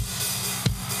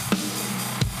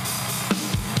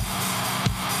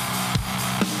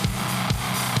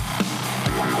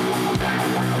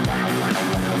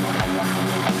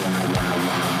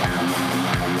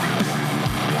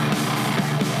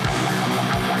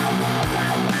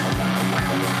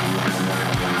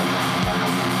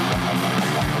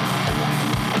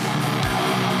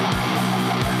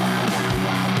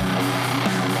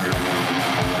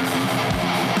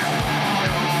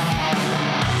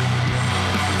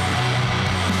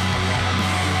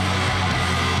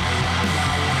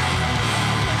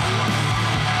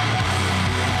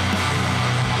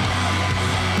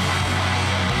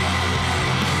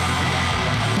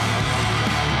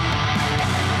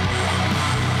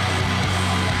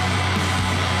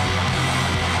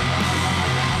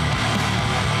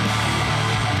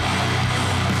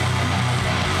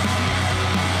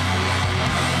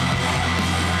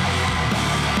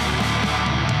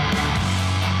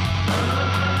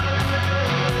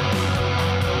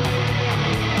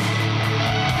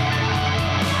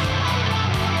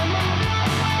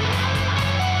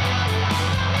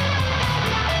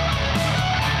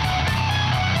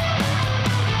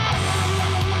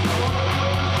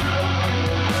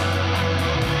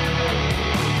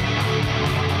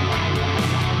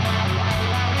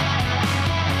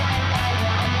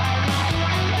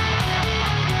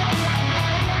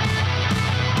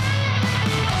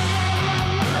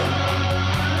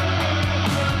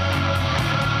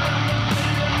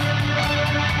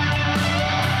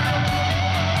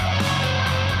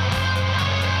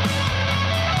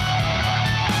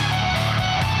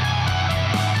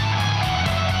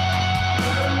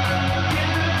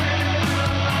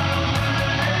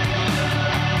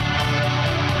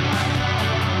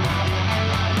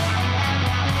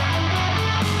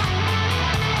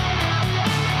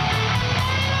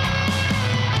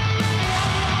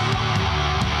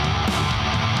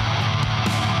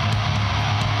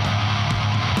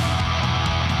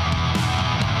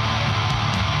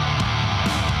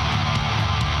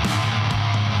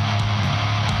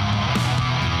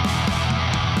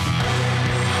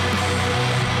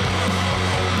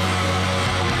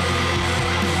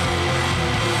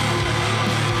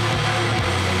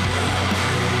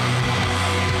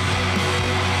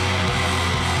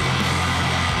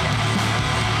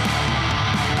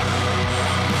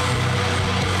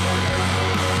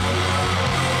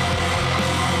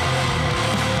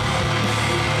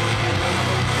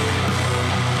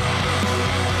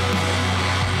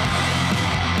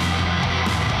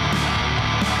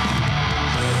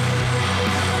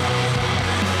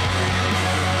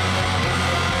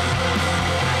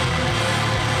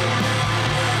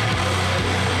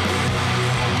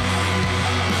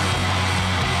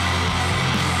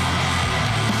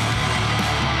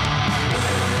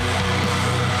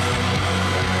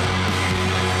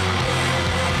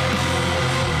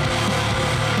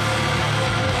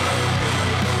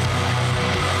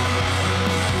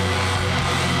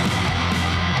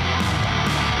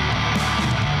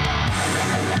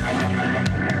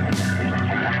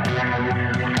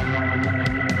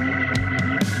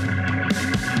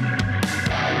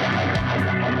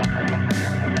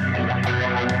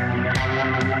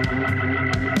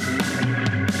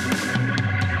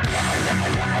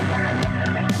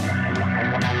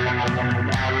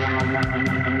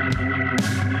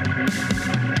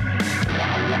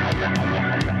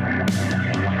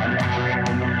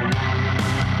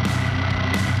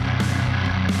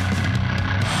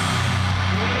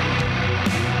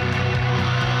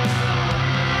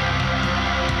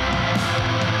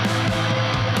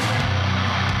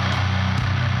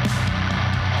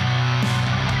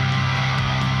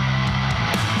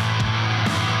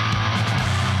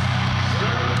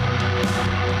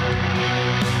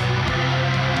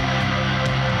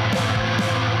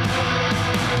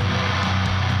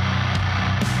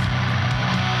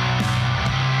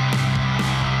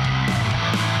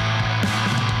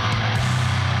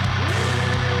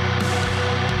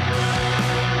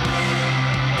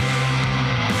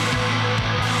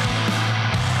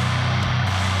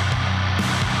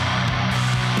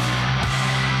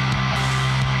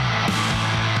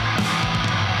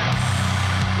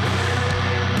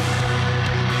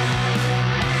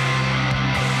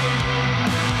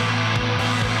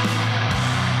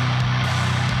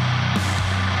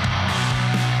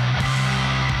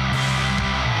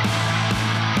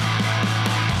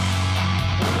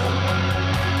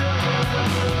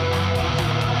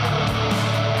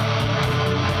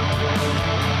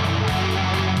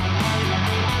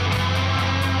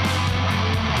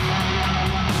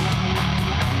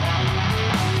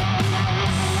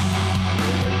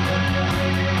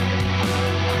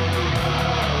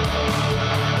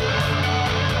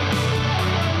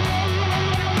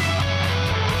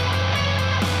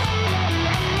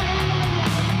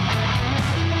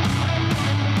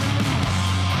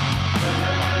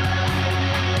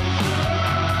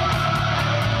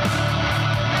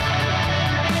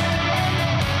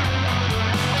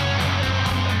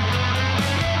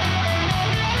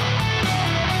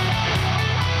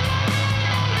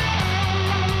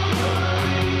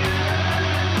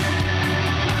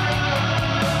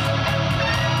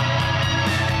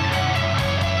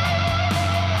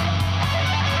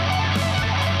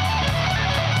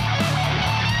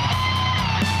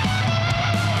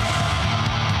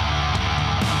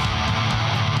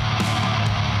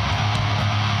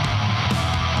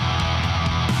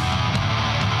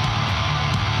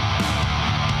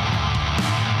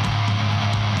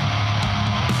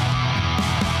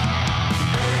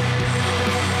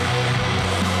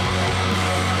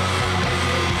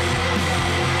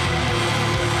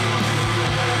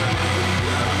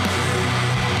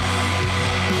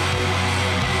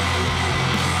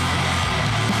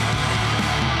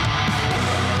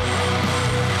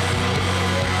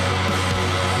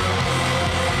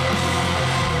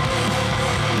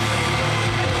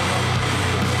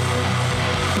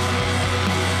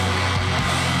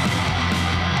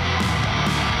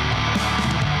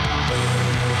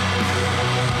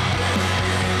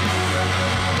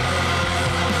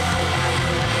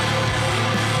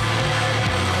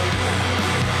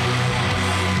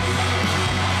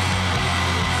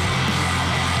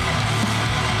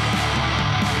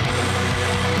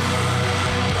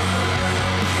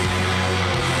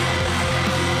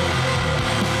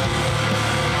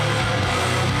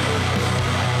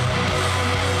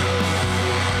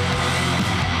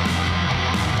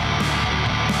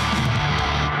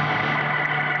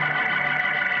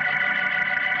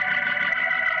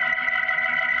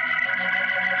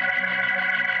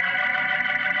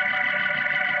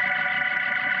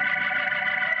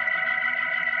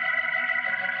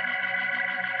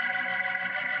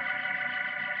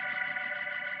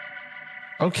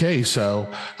 Okay,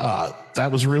 so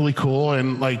that was really cool.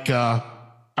 And like, I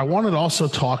wanted to also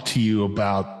talk to you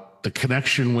about the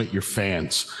connection with your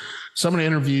fans. Some of the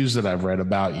interviews that I've read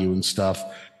about you and stuff,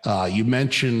 you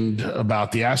mentioned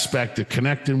about the aspect of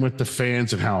connecting with the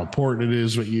fans and how important it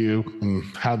is with you, and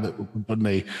how that when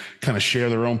they kind of share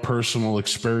their own personal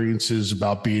experiences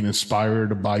about being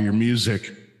inspired by your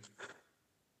music.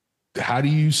 How do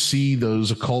you see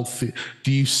those occult?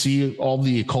 Do you see all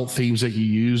the occult themes that you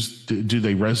use? Do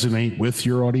they resonate with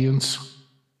your audience?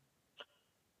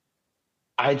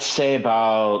 I'd say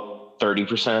about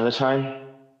 30% of the time.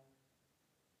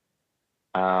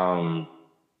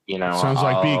 Sounds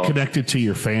like being connected to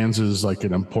your fans is like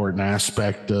an important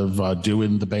aspect of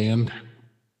doing the band.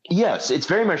 Yes, it's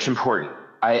very much important.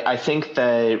 I think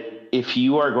that if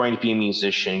you are going to be a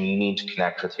musician, you need to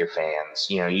connect with your fans.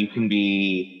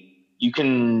 You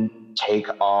can take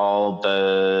all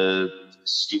the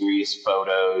serious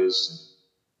photos,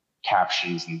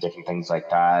 captions, and different things like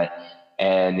that,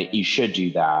 and you should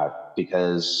do that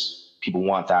because people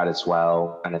want that as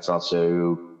well. And it's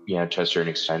also, to a certain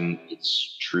extent,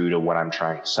 it's true to what I'm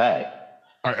trying to say.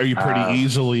 Are you pretty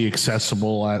easily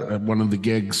accessible at one of the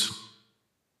gigs?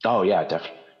 Oh yeah,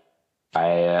 definitely.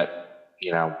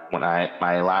 when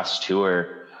my last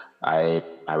tour, I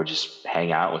would just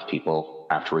hang out with people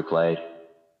after we played.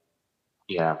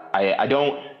 Yeah, I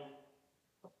don't.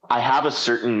 I have a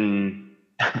certain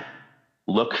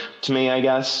look to me, I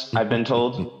guess. I've been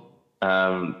told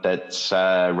that's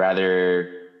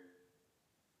rather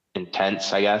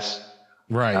intense, I guess.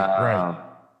 Right.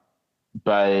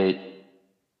 But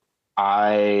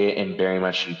I am very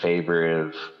much in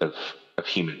favor of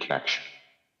human connection.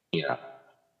 You know,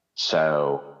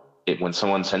 so when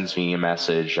someone sends me a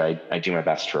message, I do my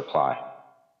best to reply.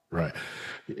 Right.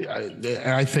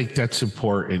 I think that's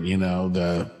important,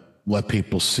 to let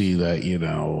people see that,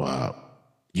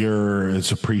 you're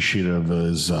as appreciative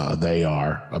as they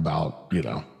are about,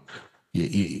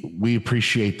 we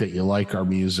appreciate that you like our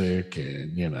music,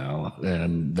 and,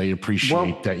 and they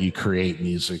appreciate that you create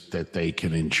music that they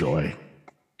can enjoy.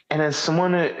 And as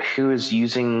someone who is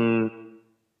using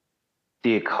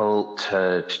the occult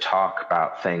to talk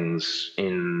about things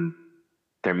in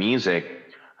their music,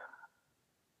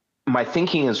 my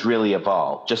thinking has really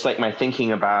evolved. Just like my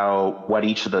thinking about what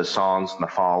each of those songs in The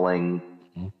Falling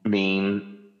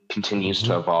mean continues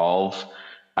to evolve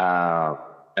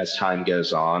as time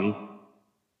goes on.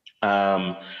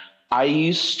 I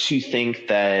used to think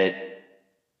that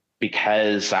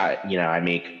because I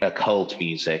make occult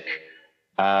music,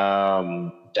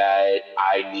 that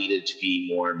I needed to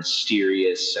be more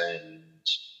mysterious and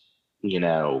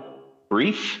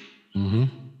brief.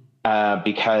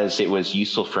 Because it was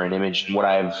useful for an image. And what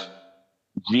I've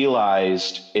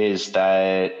realized is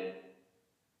that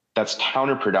that's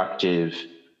counterproductive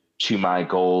to my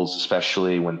goals,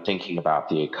 especially when thinking about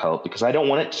the occult, because I don't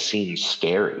want it to seem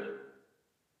scary.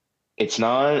 It's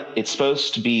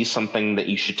supposed to be something that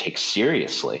you should take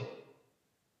seriously,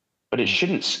 but it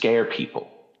shouldn't scare people.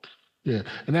 Yeah.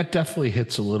 And that definitely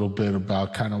hits a little bit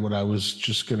about kind of what I was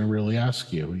just going to really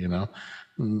ask you,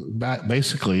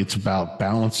 Basically, it's about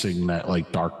balancing that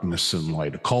like darkness and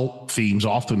light. Occult themes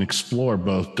often explore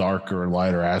both darker and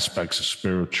lighter aspects of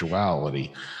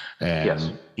spirituality. And,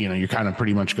 Yes. You're kind of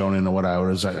pretty much going into what I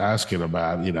was asking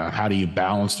about, how do you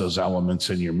balance those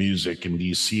elements in your music? And do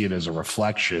you see it as a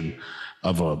reflection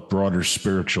of a broader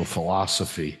spiritual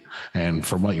philosophy? And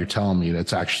from what you're telling me,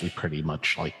 that's actually pretty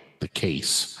much like the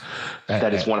case.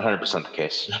 That is 100% the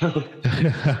case.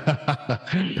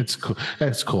 That's cool.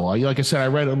 That's cool. Like I said, I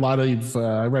read a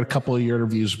couple of your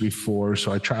interviews before,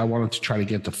 so I wanted to try to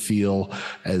get the feel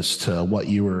as to what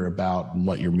you were about and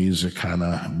what your music kind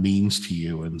of means to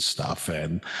you and stuff.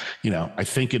 And, I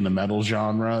think in the metal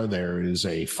genre, there is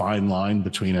a fine line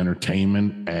between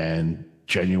entertainment and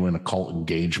genuine occult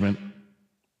engagement.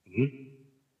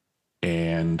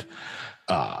 And,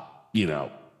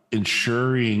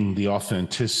 ensuring the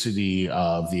authenticity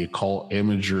of the occult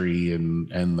imagery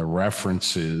and the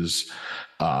references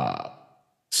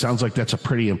sounds like that's a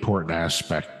pretty important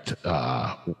aspect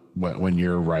when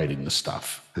you're writing the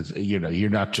stuff. You're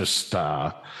not just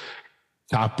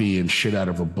copying shit out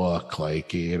of a book.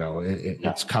 Like,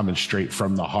 it's coming straight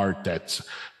from the heart. That's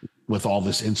with all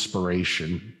this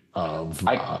inspiration of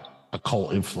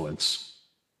occult influence.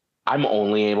 I'm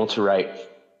only able to write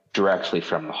directly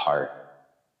from the heart.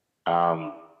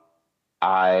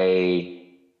 I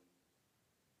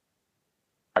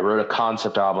wrote a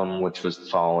concept album, which was The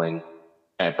Falling,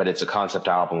 but it's a concept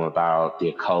album about the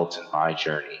occult and my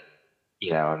journey,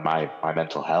 and my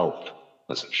mental health,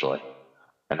 essentially,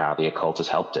 and how the occult has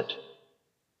helped it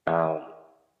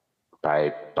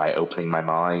by opening my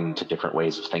mind to different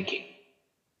ways of thinking.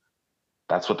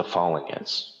 That's what The Falling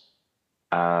is.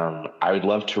 I would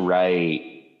love to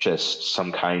write just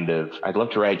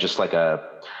like a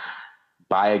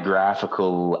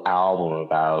biographical album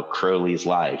about Crowley's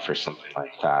life or something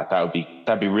like that.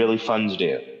 That'd be really fun to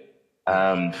do.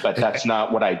 But that's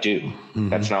not what I do.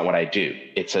 That's not what I do.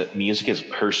 Music is a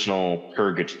personal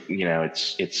purgatory.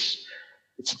 It's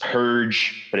a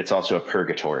purge, but it's also a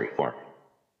purgatory for me.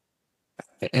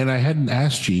 And I hadn't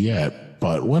asked you yet,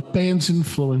 but what bands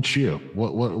influence you?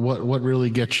 What really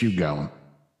gets you going?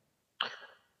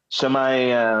 So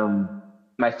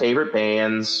my favorite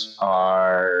bands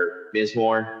are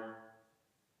Bizmore,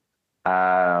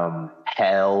 Hell,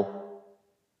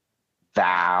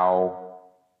 Vow,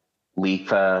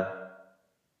 Letha,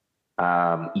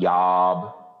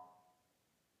 Yob,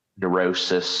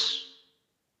 Neurosis.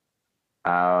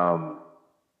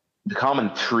 The common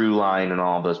through line in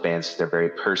all those bands is they're very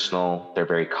personal, they're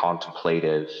very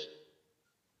contemplative,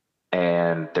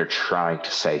 and they're trying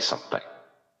to say something.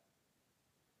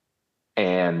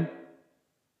 And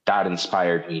that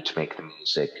inspired me to make the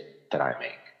music that I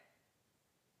make.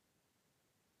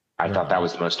 I thought that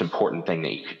was the most important thing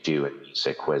that you could do in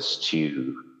music, was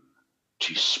to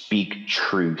to speak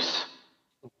truth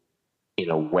in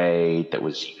a way that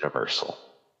was universal,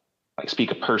 like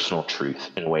speak a personal truth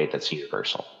in a way that's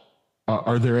universal.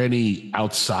 Are there any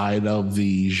outside of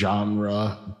the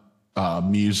genre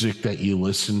music that you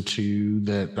listen to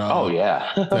that? Oh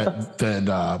yeah,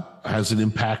 that has an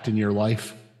impact in your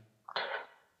life?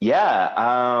 yeah.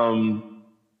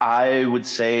 I would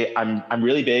say I'm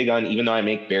really big on, even though I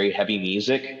make very heavy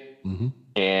music,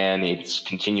 and it's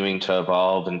continuing to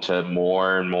evolve into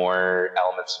more and more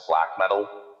elements of black metal.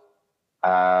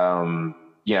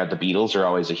 Yeah, the Beatles are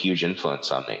always a huge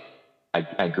influence on me.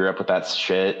 I grew up with that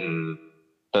shit, and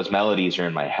those melodies are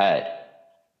in my head.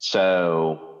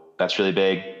 So that's really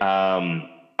big.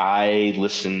 I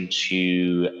listen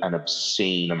to an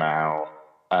obscene amount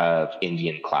of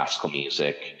Indian classical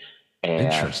music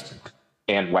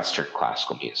and Western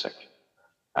classical music.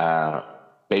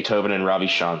 Beethoven and Ravi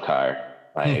Shankar.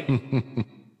 Like,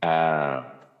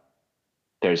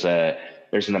 there's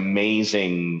an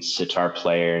amazing sitar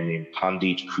player named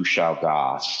Pandit Kushal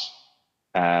Das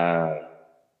that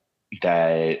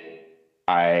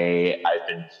I've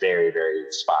been very, very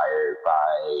inspired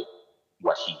by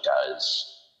what he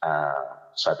does.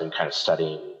 So I've been kind of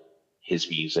studying his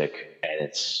music, and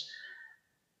it's,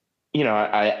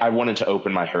 I wanted to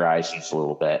open my horizons a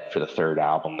little bit for the third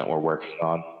album that we're working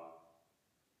on.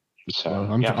 So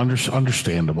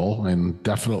understandable, and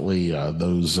definitely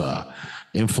those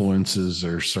influences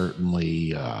are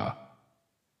certainly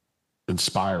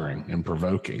inspiring and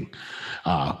provoking.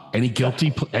 Any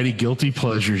guilty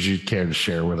pleasures you'd care to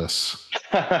share with us?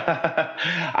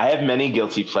 I have many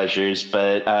guilty pleasures,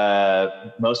 but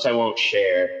most I won't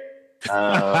share.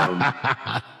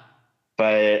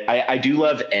 But I do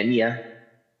love Enya.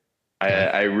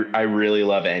 I really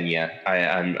love Enya.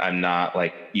 I'm not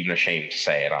like even ashamed to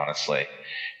say it, honestly.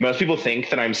 Most people think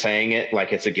that I'm saying it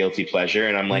like it's a guilty pleasure,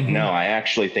 and I'm like, no, I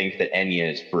actually think that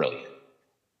Enya is brilliant.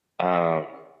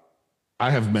 I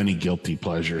have many guilty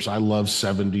pleasures. I love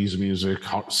 70s music,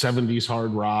 70s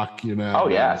hard rock, Oh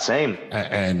yeah, same.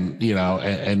 And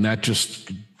that just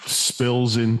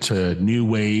spills into new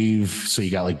wave. So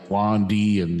you got like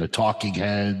Blondie and the Talking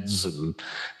Heads, and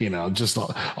just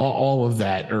all of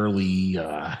that early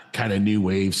kind of new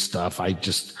wave stuff.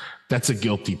 That's a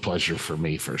guilty pleasure for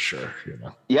me, for sure.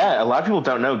 Yeah, a lot of people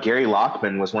don't know Gary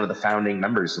Lockman was one of the founding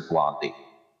members of Blondie.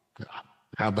 Yeah.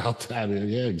 How about that?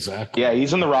 Yeah, exactly. Yeah,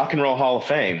 he's in the Rock and Roll Hall of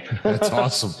Fame. That's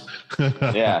awesome.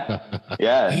 Yeah.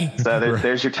 So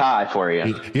there's your tie for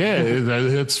you. Yeah,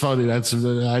 it's funny.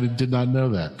 I did not know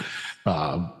that.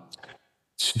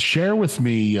 Share with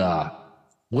me,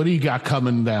 what do you got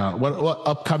coming down? What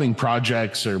upcoming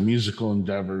projects or musical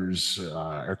endeavors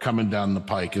are coming down the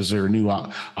pike? Is there a new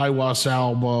IWAS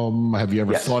album? Have you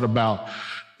ever thought about?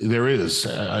 There is.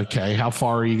 Okay. How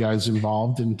far are you guys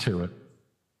involved into it?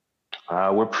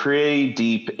 We're pretty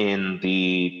deep in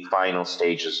the final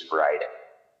stages of writing.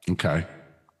 Okay.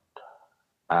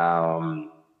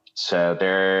 So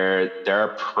there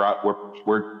are we're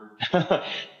this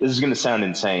is going to sound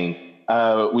insane.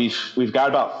 We've got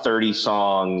about 30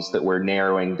 songs that we're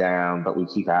narrowing down, but we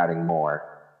keep adding more.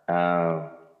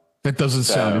 That doesn't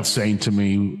sound insane to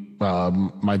me.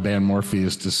 My band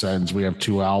Morpheus Descends, we have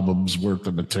 2 albums worth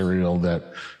of material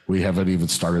that we haven't even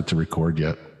started to record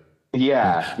yet.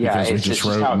 Yeah. Because we just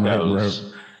wrote how it and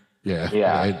goes. Yeah.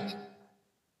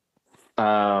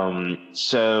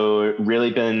 So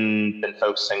really been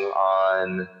focusing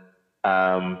on,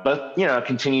 but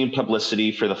continued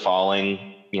publicity for The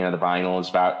Falling. The vinyl is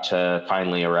about to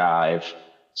finally arrive,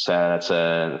 so that's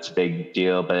a big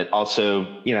deal. But also,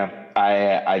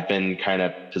 I've been kind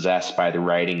of possessed by the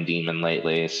writing demon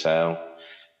lately. So,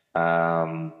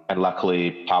 and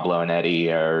luckily Pablo and Eddie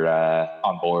are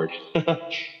on board.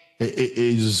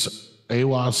 Is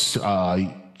AWAS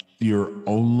your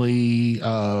only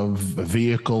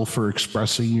vehicle for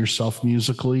expressing yourself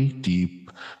musically? Do you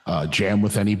jam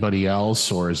with anybody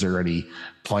else, or is there any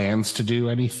plans to do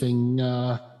anything?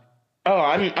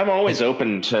 I'm always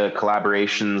open to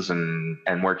collaborations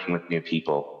and working with new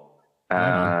people.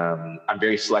 I'm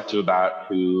very selective about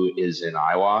who is in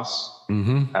IWAS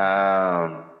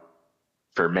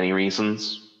for many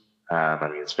reasons.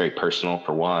 It's very personal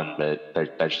for one, but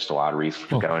there's just a lot of reasons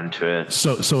to go into it.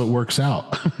 So it works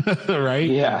out, right?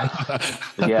 Yeah,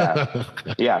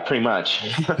 pretty much.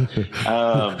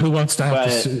 Who wants to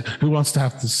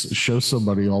have to show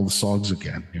somebody all the songs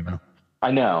again?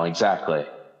 I know, exactly.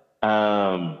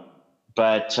 Every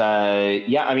once in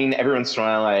a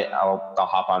while I'll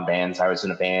hop on bands. I was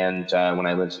in a band when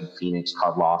I lived in Phoenix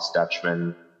called Lost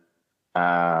Dutchman.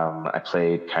 I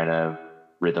played kind of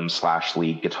rhythm /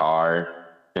 lead guitar.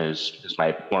 is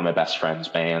one of my best friend's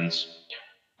bands.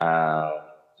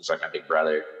 He's like my big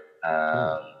brother.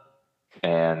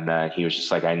 And he was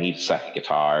just like, I need a second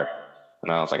guitar.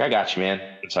 And I was like, I got you, man.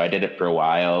 And so I did it for a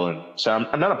while. And so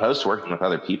I'm not opposed to working with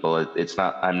other people.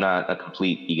 I'm not a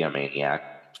complete egomaniac.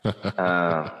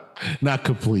 Not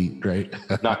complete, right?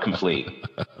 Not complete.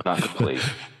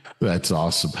 That's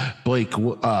awesome. Blake,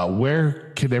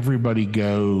 where can everybody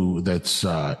go that's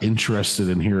interested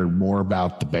in hearing more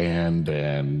about the band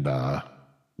and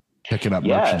picking up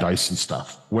merchandise and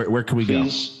stuff? Where can we go?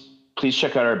 Please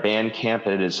check out our Bandcamp.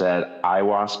 It is at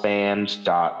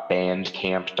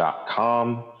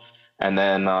iwasband.bandcamp.com. And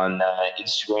then on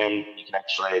Instagram, you can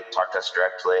actually talk to us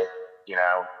directly. We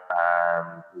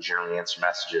generally answer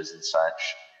messages and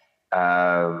such.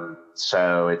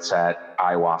 So it's at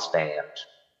iwasband.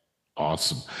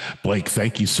 Awesome. Blake,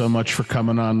 thank you so much for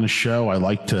coming on the show. I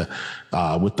like to,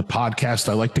 with the podcast,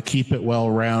 I like to keep it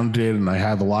well-rounded, and I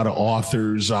have a lot of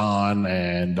authors on,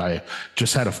 and I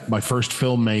just had my first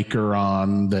filmmaker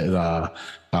on that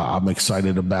I'm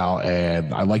excited about,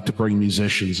 and I like to bring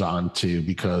musicians on too,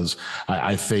 because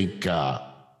I think,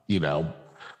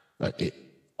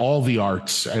 all the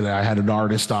arts, and I had an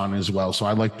artist on as well. So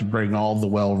I like to bring all the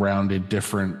well-rounded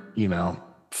different,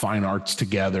 fine arts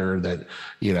together that,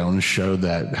 and show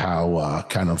that how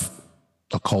kind of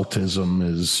occultism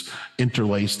is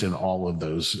interlaced in all of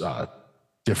those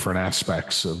different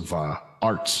aspects of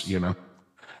arts, And,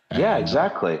 yeah,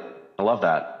 exactly. I love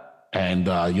that. And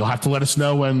you'll have to let us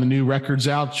know when the new record's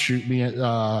out. Shoot me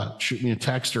a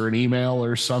text or an email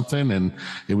or something. And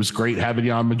it was great having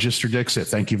you on Magister Dixit.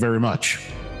 Thank you very much.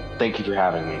 Thank you for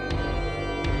having me.